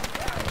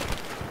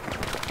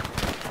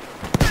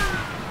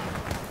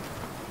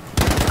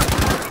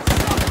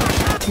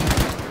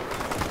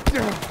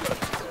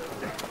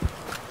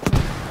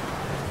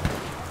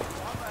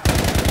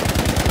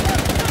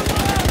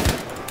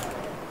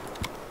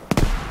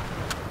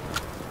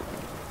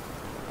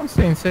 I'm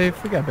staying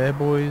safe. We got bad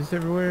boys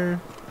everywhere.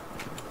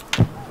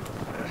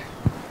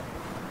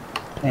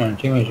 Come on,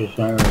 teammates just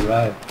don't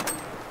revive.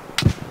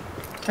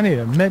 I need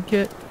a med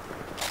kit.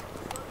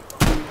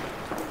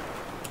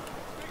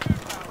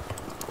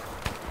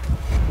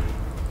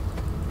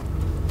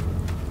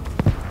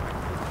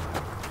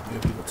 We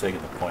have people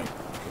taking the point.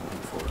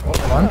 Oh,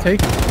 I'm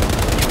taking it.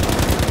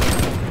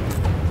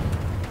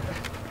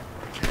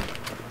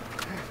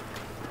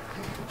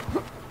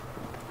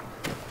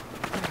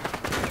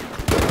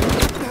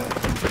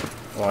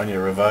 Oh, I need a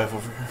revive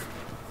over here.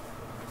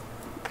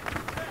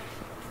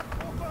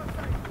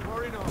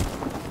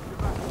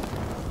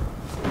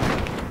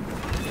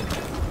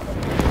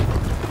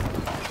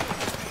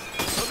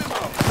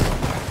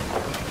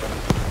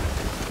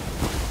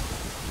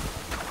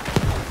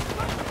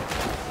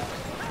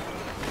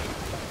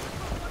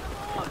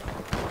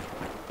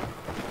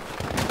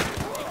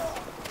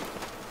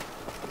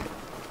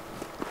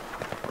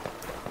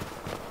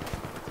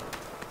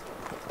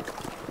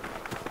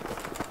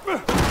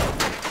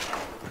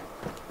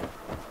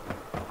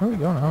 Where are we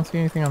going? I don't see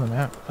anything on the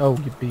map. Oh,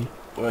 you B.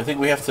 Well, I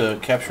think we have to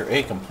capture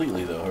A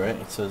completely, though, right?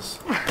 It says...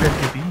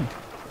 Where's B?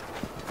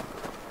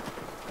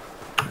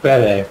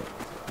 Bad A.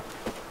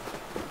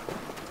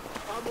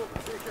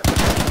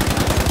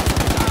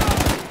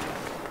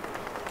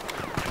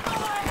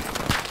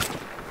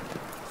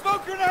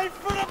 Smoke grenade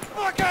for the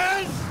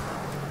fuckers!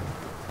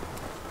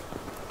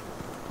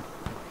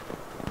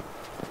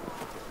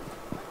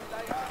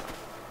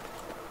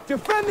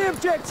 Defend the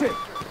objective!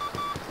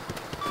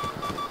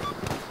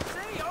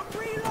 See, I'm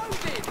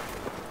reloading!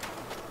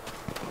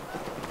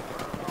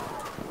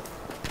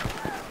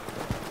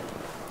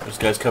 There's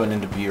guys coming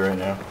into B right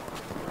now.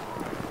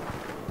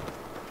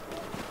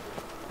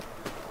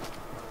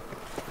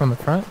 From the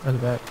front or the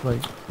back?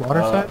 Like,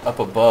 water side? Up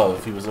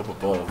above. He was up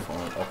above on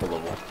an upper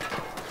level.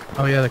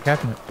 Oh yeah, the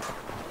cabinet.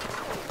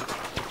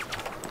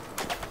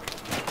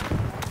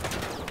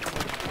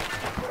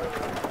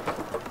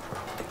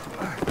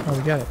 Oh,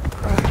 we got it.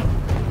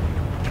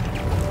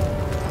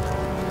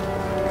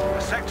 The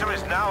sector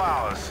is now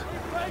ours.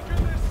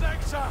 Taking this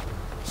sector!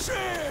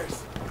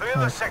 Cheers! Clear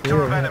the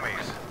sector of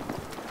enemies.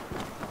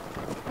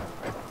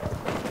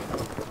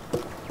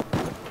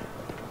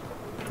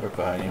 Right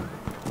behind you.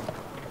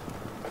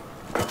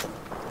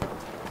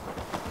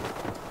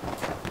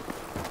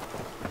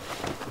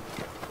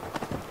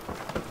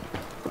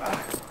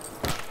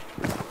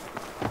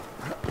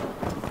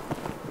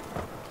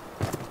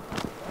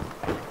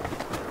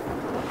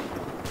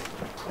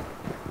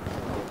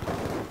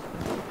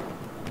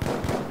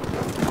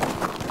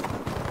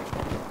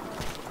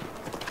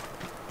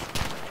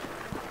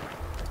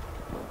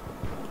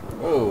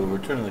 Oh,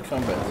 return to the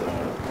combat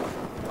zone.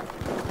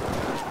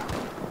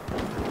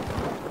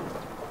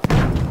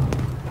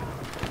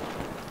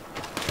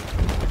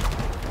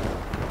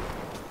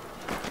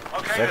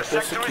 Okay, the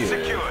sector is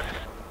secured.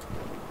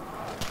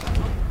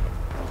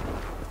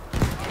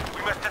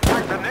 We must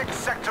attack the next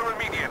sector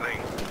immediately.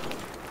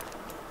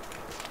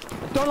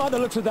 Don't like the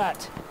looks of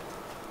that.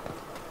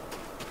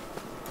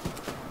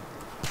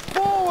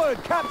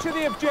 Forward! Capture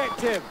the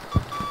objective!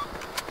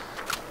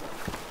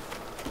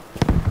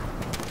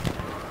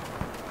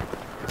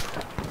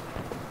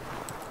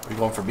 We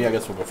going for B? I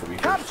guess we'll go for B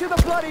first. Capture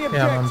the bloody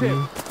Yeah, I'm on B.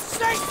 objective!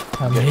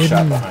 Snake! I'm Get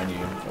shot hidden. behind you.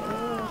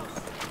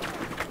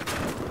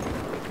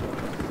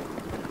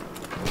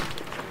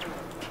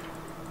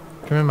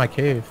 Come in my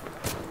cave.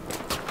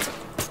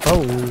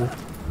 Oh.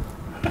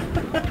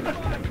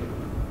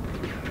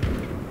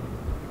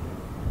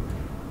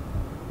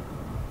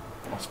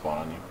 I'll spawn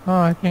on you.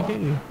 Oh, I can't get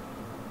you.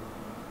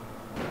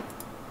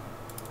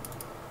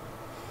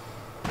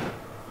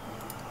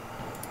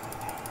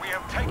 We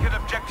have taken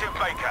objective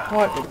Baker.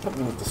 What? They put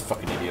me with this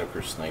fucking idiot up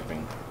here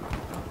sniping.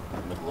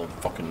 In the middle of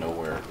fucking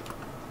nowhere.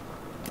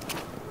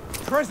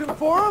 Present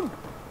for him?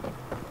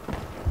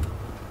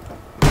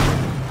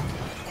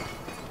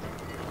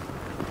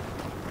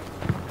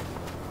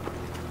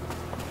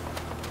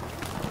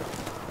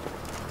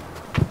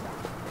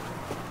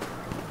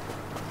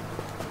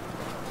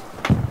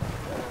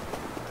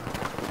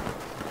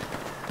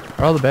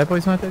 Are all the bad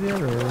boys not dead yet,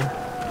 or?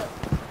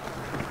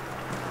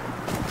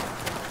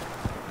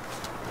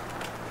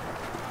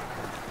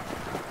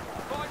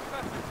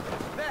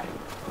 There!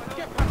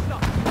 Get past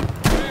up!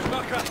 Here,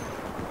 Bucker!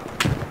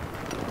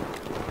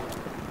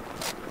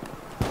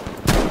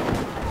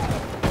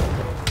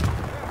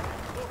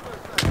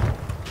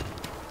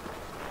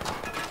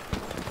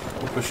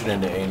 We'll push it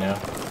into A now.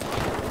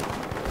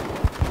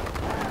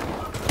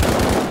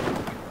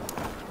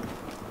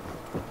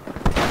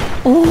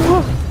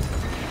 Oh!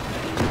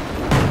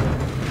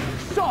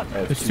 Shot! I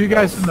have There's two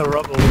guys in the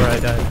rubble where I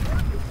died.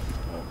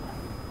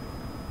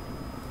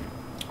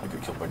 I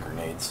got killed by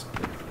grenades.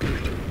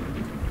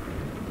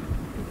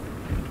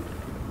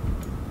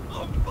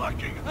 I'm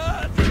fucking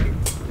hurt!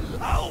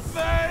 Help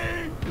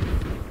me!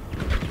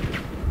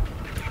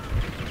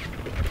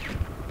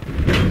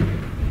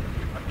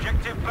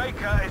 Objective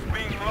Baker is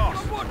being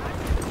lost. We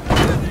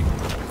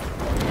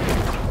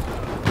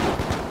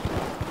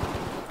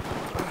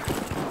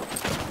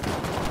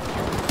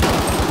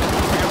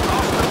have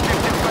lost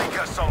objective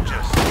Baker,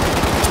 soldiers.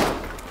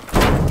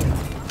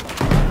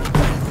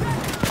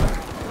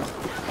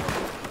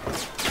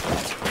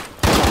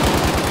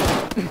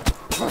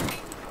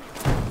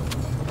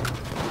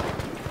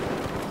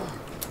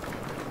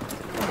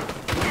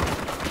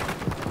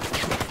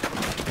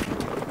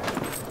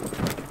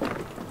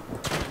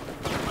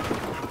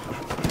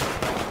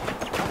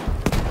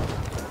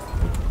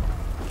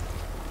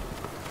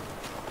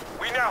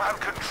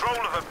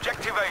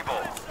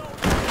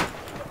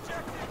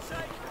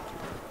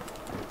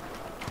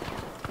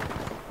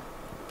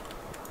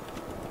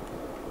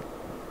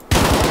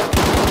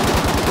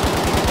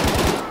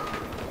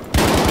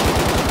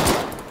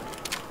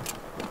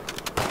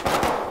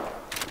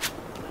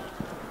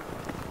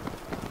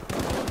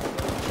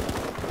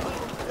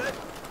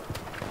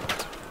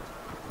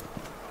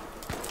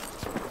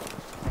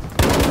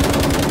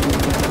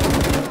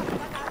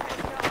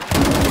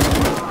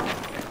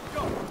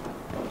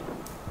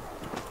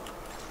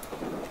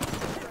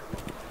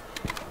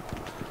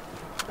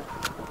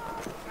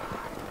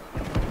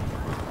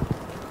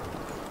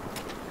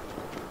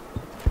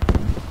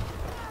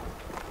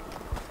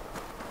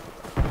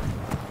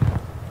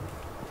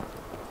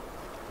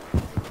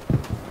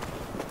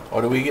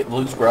 Oh, did we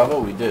lose Bravo?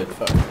 We did.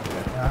 Fuck.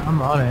 Okay. Yeah,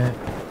 I'm on it.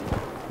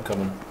 I'm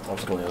coming. I'll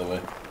just go the other way.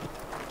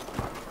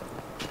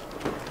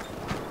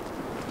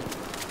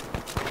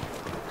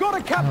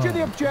 Gotta capture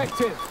the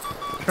objective.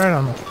 Try it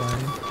on the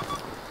plane.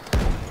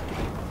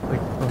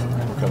 Like,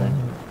 We're coming.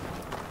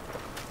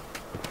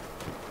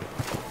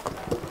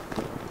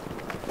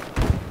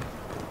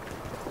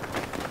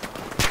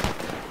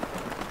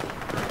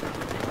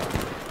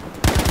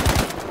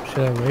 Should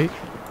I wait?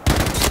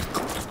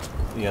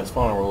 Yeah,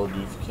 spawn a roller,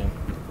 dude, if you can.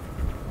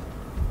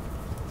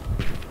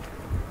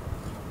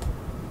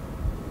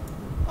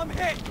 I'm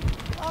hit.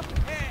 I'm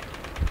hit.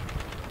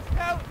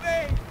 Help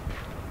me.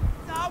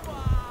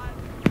 Someone.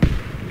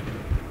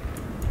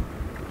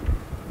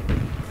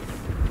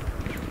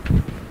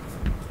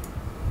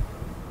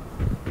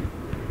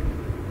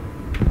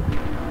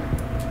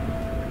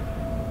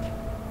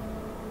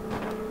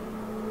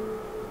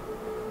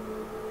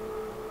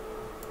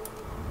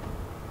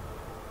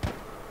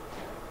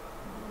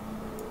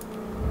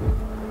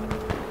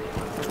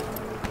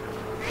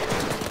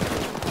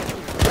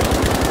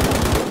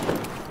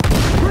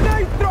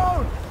 Grenade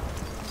thrown.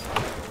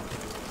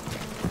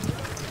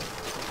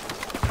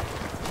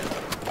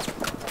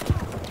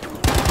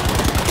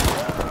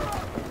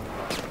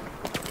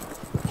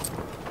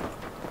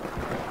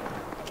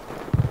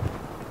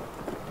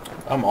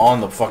 I'm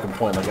on the fucking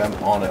point, like I'm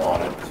on it.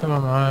 So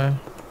am I.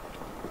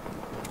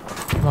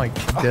 I'm like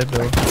dead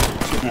though.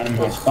 And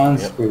my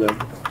spawn's Yep. screwed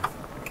up.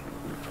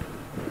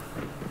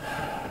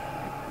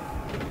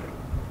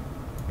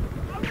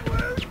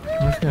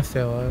 I'm just gonna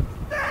stay alive.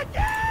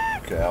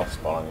 Okay, I'll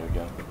spawn on you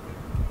again.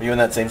 Are you in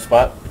that same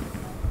spot?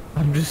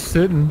 I'm just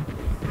sitting.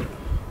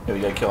 Yeah, we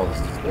gotta kill all this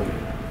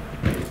building.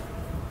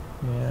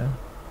 Yeah.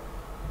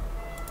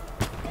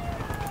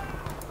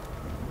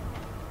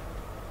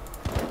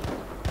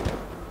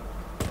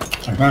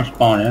 I'm trying to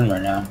spawn in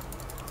right now.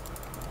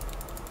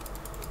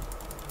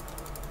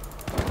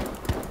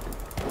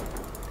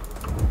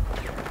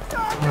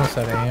 I'm almost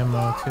out of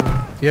ammo too.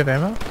 Do you have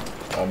ammo?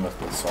 I'm with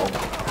the salt.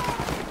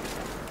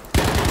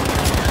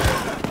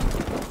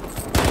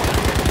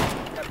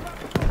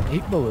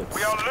 8 bullets.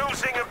 We are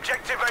losing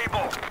objective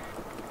Able.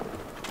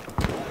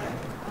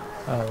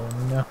 Oh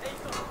no.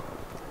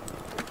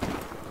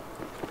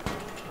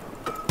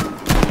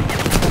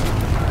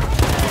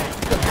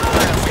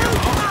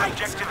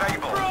 Objective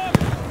Able.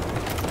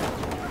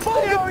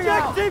 The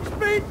objective's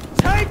been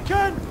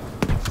taken.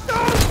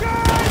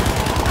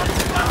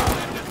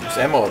 There's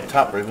ammo up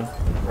top, Raven.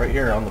 Right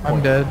here on the point.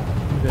 I'm dead.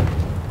 I'm dead.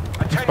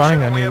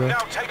 Spawning Attention, on we you have though.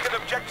 now taken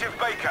objective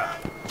Baker.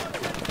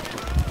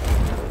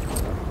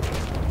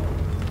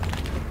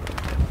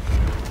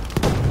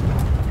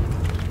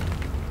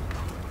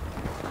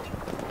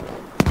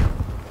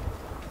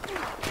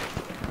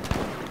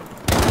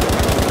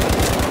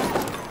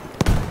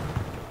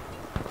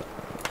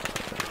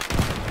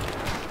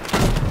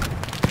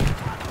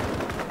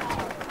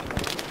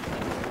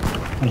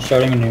 I'm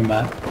starting a new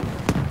map.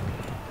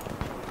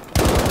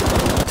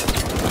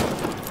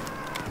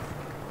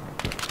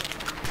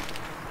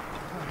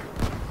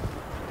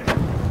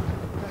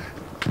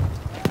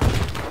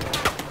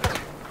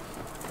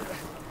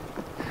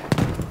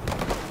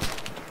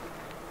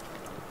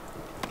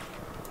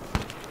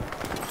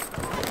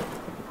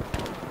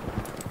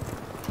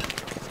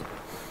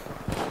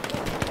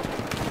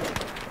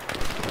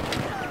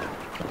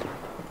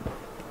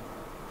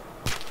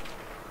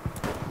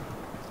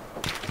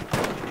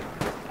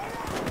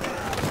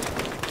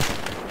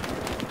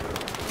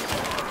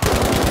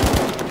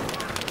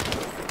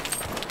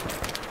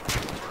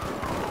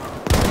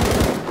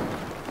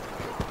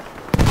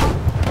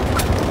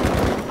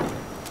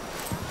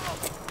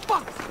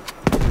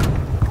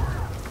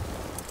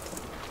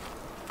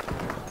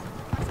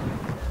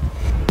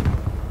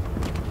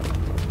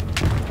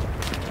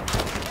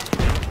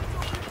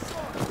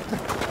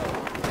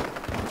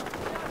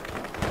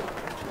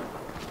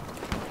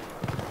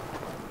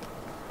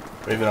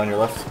 Raven on your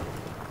left.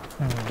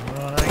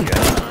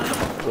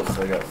 Oof,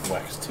 I got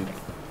waxed too.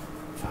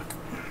 Fuck.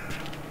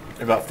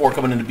 There are about 4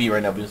 coming into B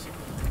right now, boys.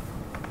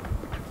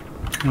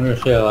 I'm gonna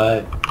stay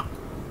alive.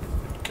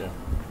 Okay.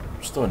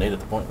 We're still an 8 at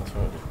the point, that's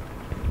what I do.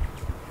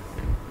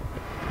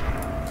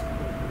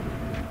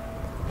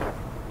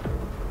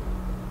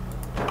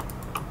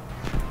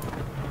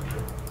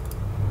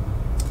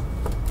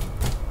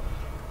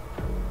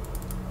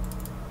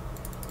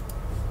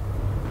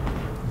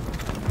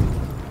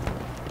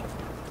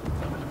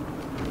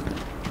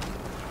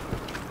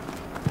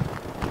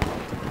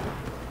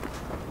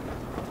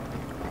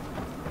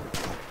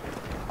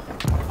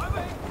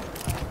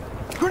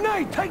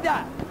 Grenade, take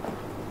that.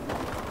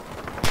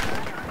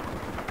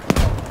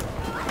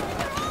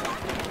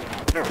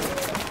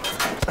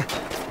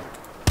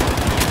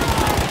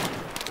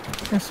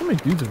 There's so many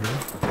dudes over here.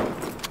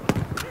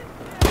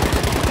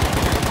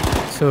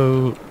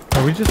 So,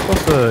 are we just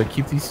supposed to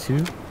keep these two?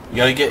 You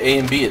gotta get A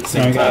and B at the I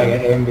same gotta time.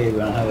 get A and B,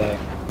 but I don't have A.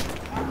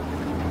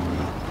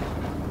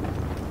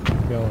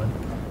 Going.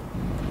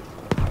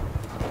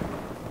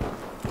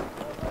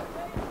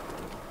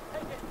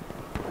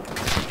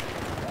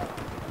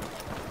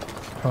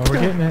 Oh,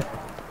 we're getting it.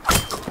 I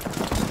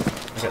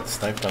got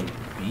sniped on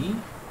B?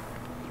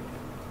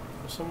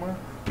 Somewhere?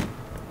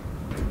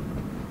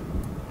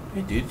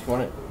 Hey dude, you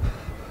want it?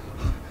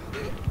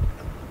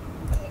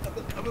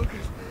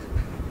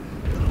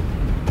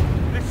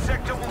 This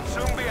sector will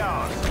soon be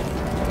ours.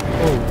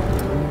 Oh.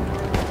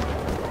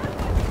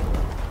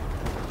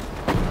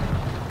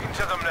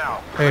 Into them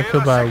now. I got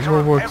killed by a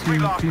World War II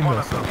last team one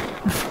of missile. them.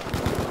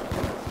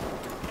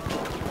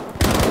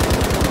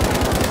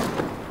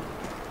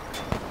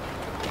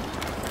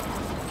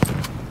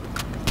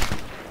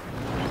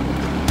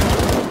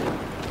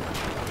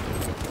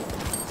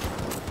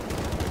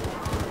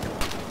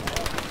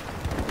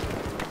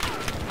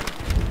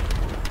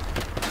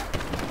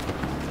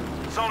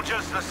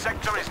 Soldiers, the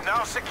sector is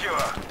now secure.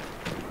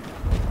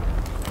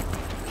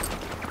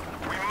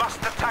 We must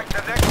attack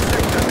the next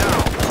sector now.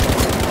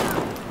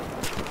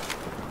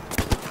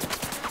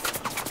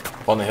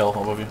 On the hill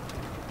above you.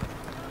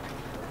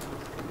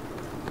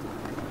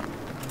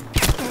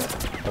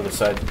 Other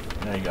side.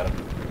 Now you got him.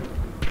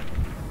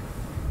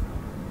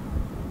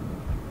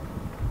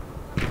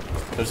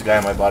 There's a guy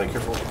on my body,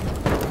 careful.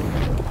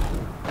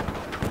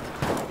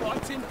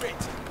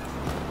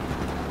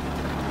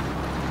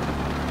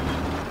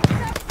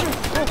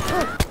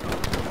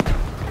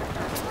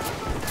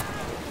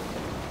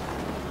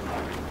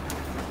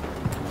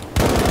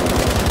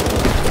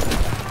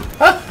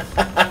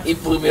 He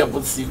blew me up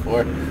with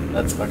C4.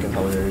 That's fucking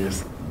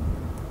hilarious.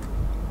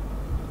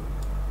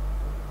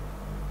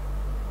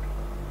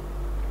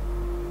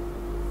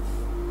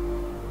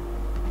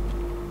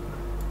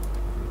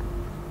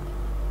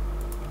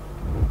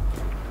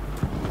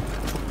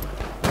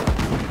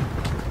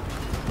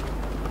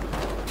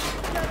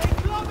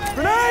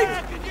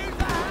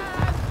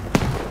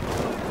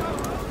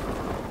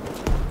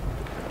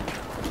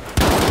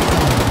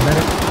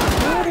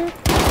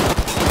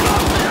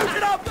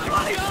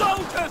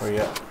 Where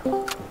you at?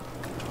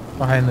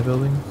 Behind the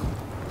building.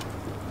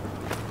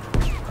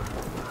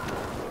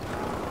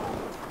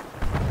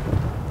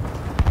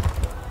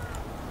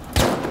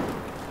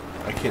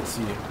 I can't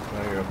see you.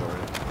 Now you're up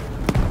already.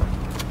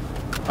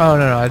 Oh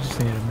no, I just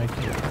needed to make it.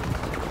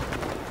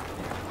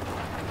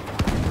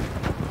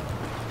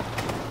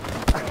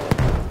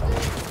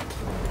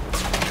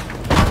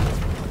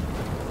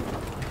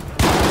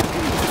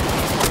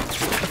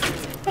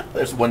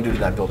 There's one dude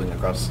in that building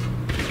across.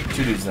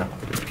 Two dudes now.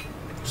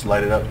 Just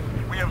light it up.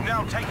 We have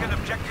now taken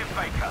objective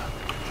Baker.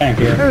 Thank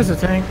you. There's a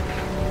tank.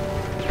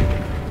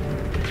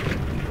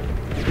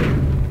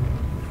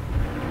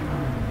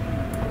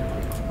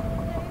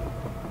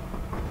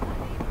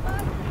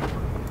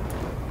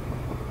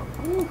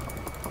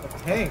 The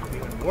tank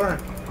even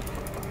work.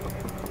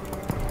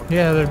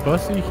 Yeah, they're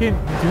busted. You can't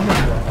do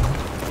nothing wrong.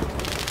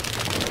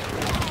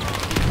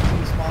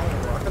 Smaller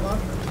rocket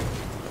launcher.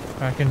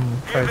 I can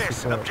try Hear to this,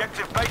 support.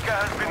 objective Baker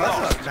has been Oh,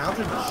 lost. that's a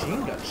mounted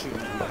machine gun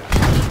shooting.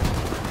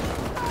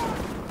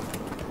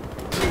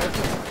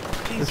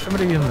 There's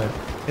somebody in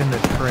the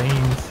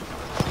trains.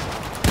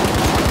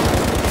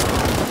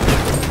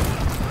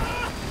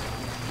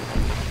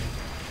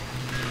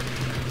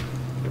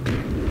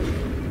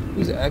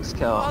 Who's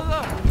XCal?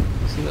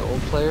 Is he the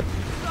old player?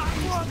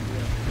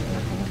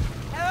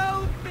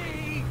 Help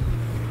me!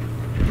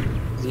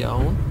 Is he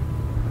own?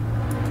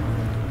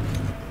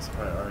 It's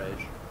probably our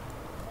age.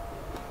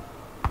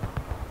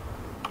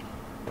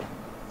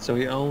 So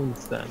he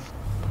owns them.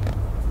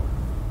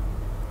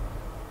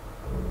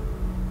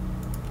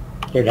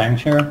 Your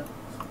tanks here?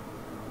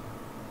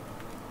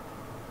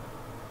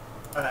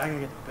 Alright, I gotta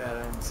get to bed. I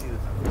didn't see the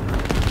time.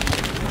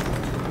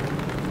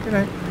 Good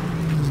night.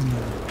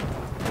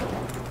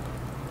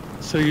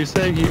 So you're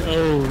saying he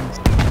owns?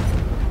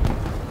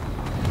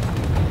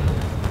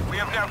 We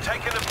have now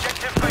taken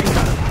objective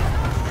Baker.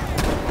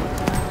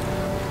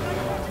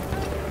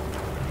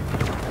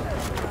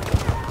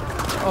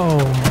 Oh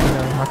my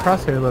god, my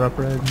crosshair lit up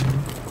red.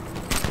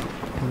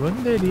 What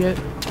an idiot.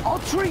 I'll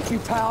treat you,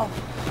 pal.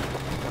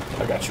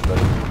 I got you,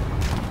 buddy.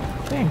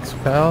 Thanks,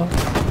 pal.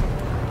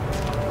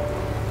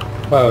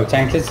 Whoa,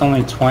 tank hits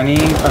only 20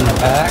 from the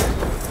pack?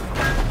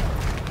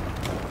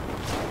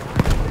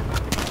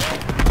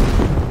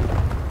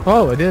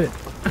 Oh, I did it.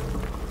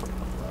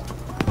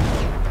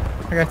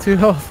 I got 2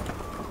 health.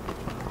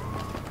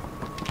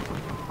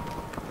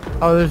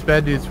 Oh, there's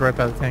bad dudes right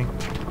by the tank.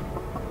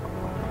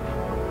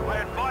 I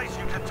advise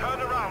you to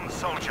turn around,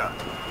 soldier.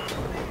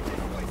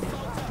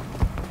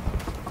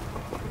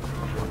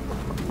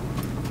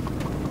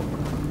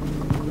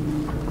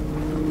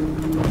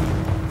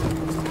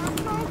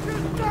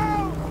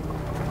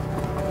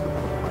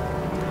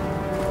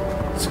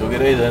 Let's go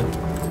get A then.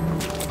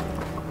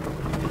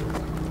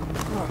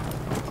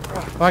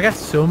 Oh, I got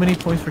so many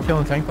points for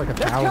killing tank, like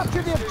 1,000.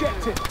 Capture the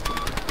objective.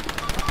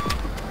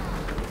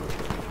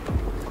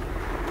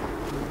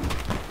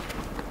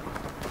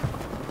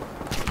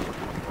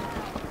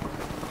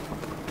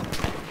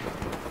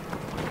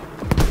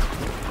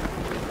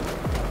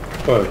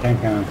 Whoa,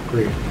 tank on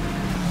 3.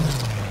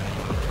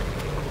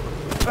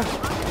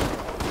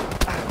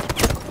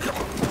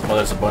 Oh,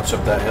 there's a bunch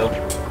up that hill.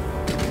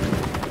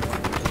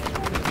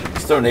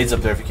 Throw nades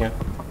up there if you can.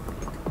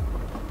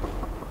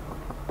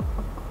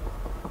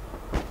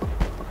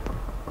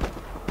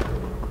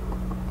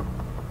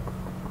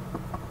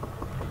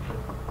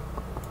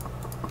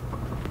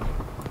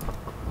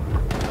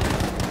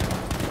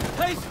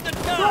 Taste the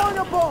gun! Throwing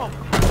a bomb!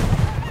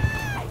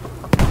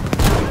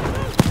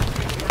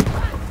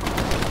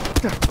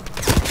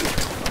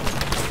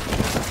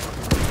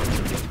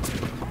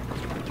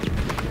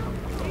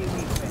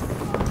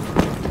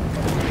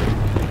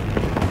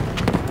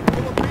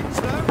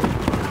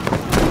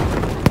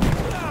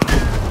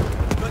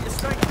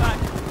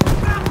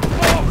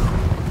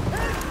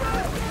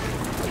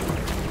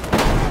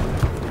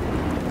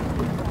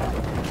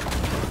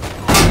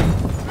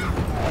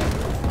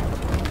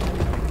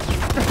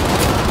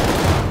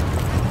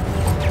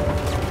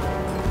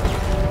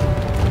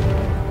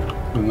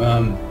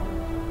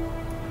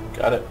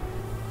 Got it.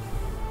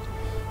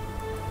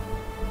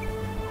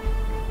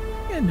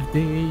 End of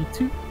day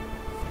 2.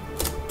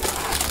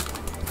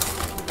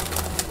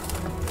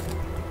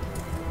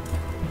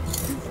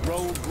 You've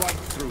rolled right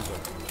through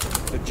them.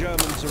 The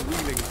Germans are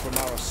reeling from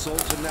our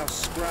assault and now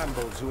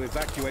scramble to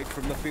evacuate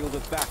from the field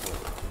of battle.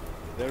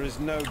 There is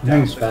no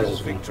doubt that your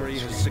victory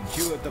has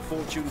secured the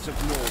fortunes of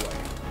Norway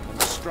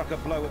and struck a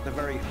blow at the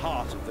very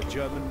heart of the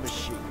German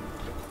machine.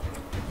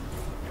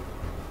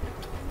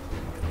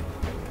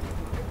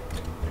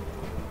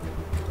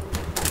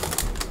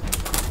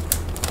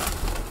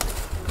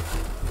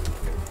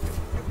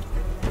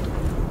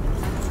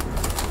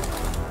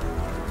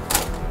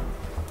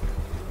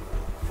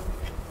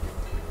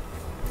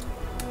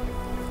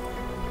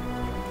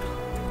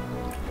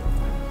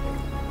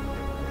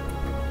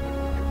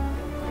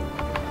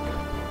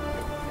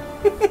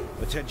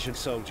 Attention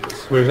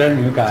soldiers. Where's that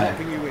new guy?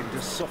 Dropping you in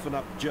to soften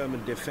up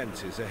German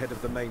defenses ahead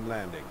of the main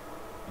landing.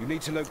 You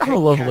need to locate I'm a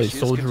lovely caches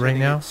soldier right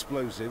containing now.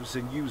 explosives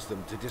and use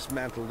them to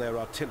dismantle their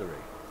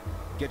artillery.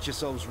 Get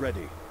yourselves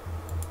ready,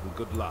 and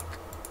good luck.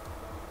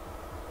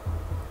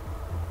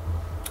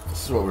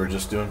 This is what we were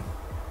just doing.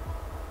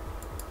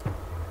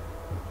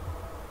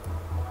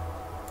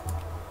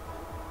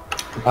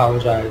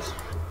 Apologize.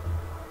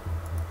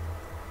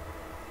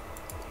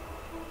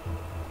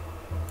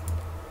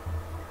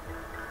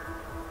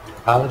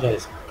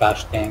 Apologize.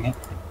 Gosh dang it.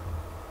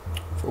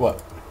 For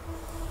what?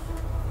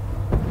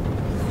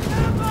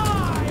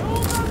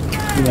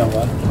 You know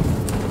what?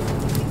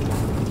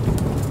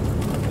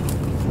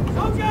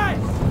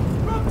 Soldiers!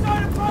 Group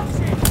zone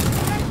approaching!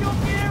 Check your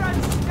gear and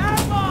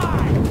stand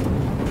by!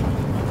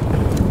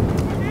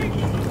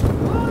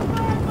 Hold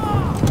my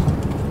mark!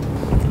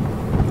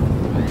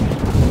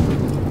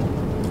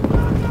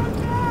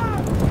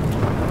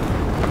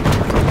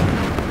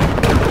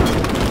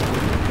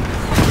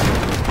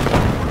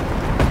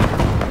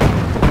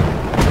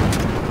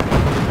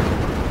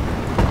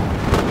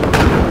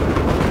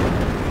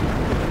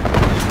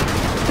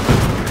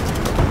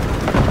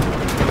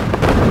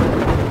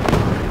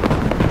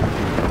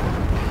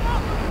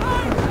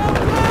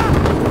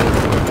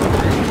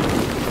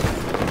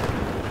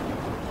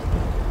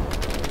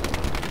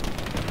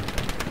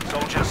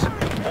 Soldiers,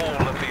 all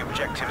of the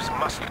objectives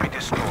must be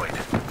destroyed.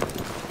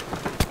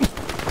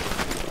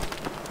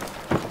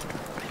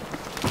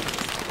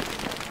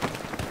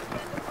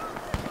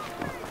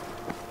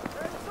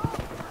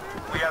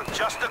 We have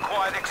just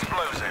acquired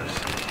explosives.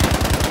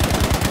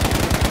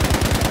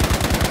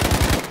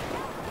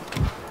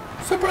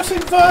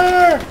 Suppressing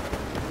fire!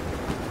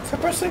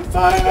 Suppressing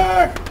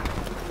fire!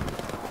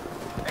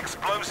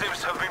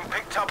 Explosives have been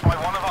picked up by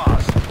one of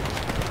ours.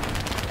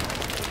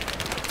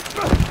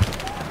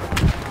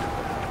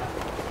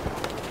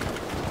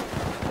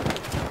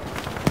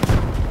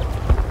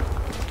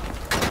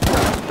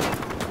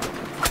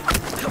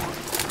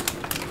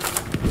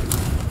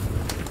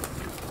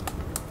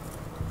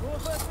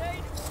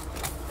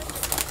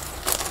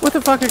 What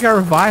the fuck? I got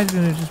revived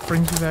and it just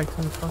brings you back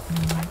to the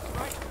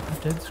fucking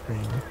dead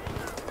screen.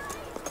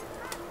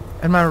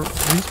 And my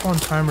respawn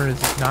timer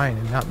is at 9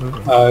 and not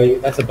moving. Oh,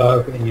 that's a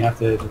bug, and you have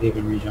to leave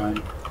and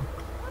rejoin.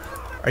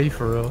 Are you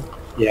for real?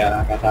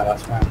 Yeah, I got that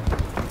last round.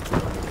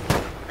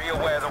 Be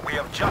aware that we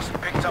have just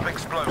picked up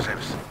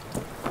explosives.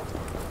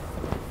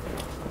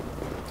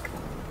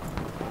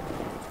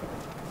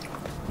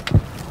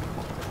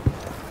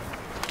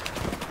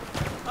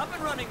 Up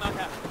and running,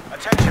 Maka!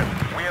 Attention,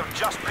 we have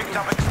just picked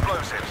up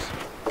explosives.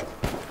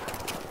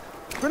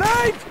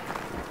 Grenade!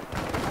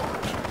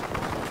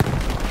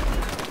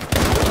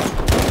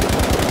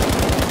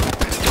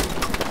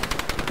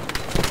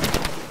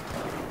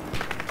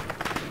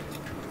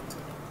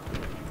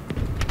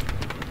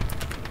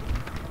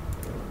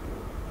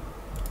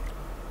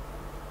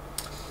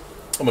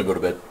 I'm gonna go to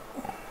bed.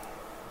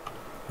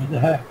 What the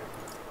heck?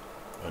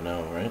 I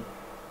know, right?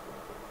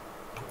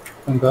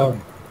 I'm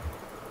going.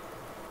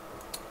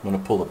 I'm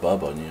gonna pull a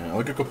bub on you. I'm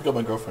gonna go pick up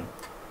my girlfriend.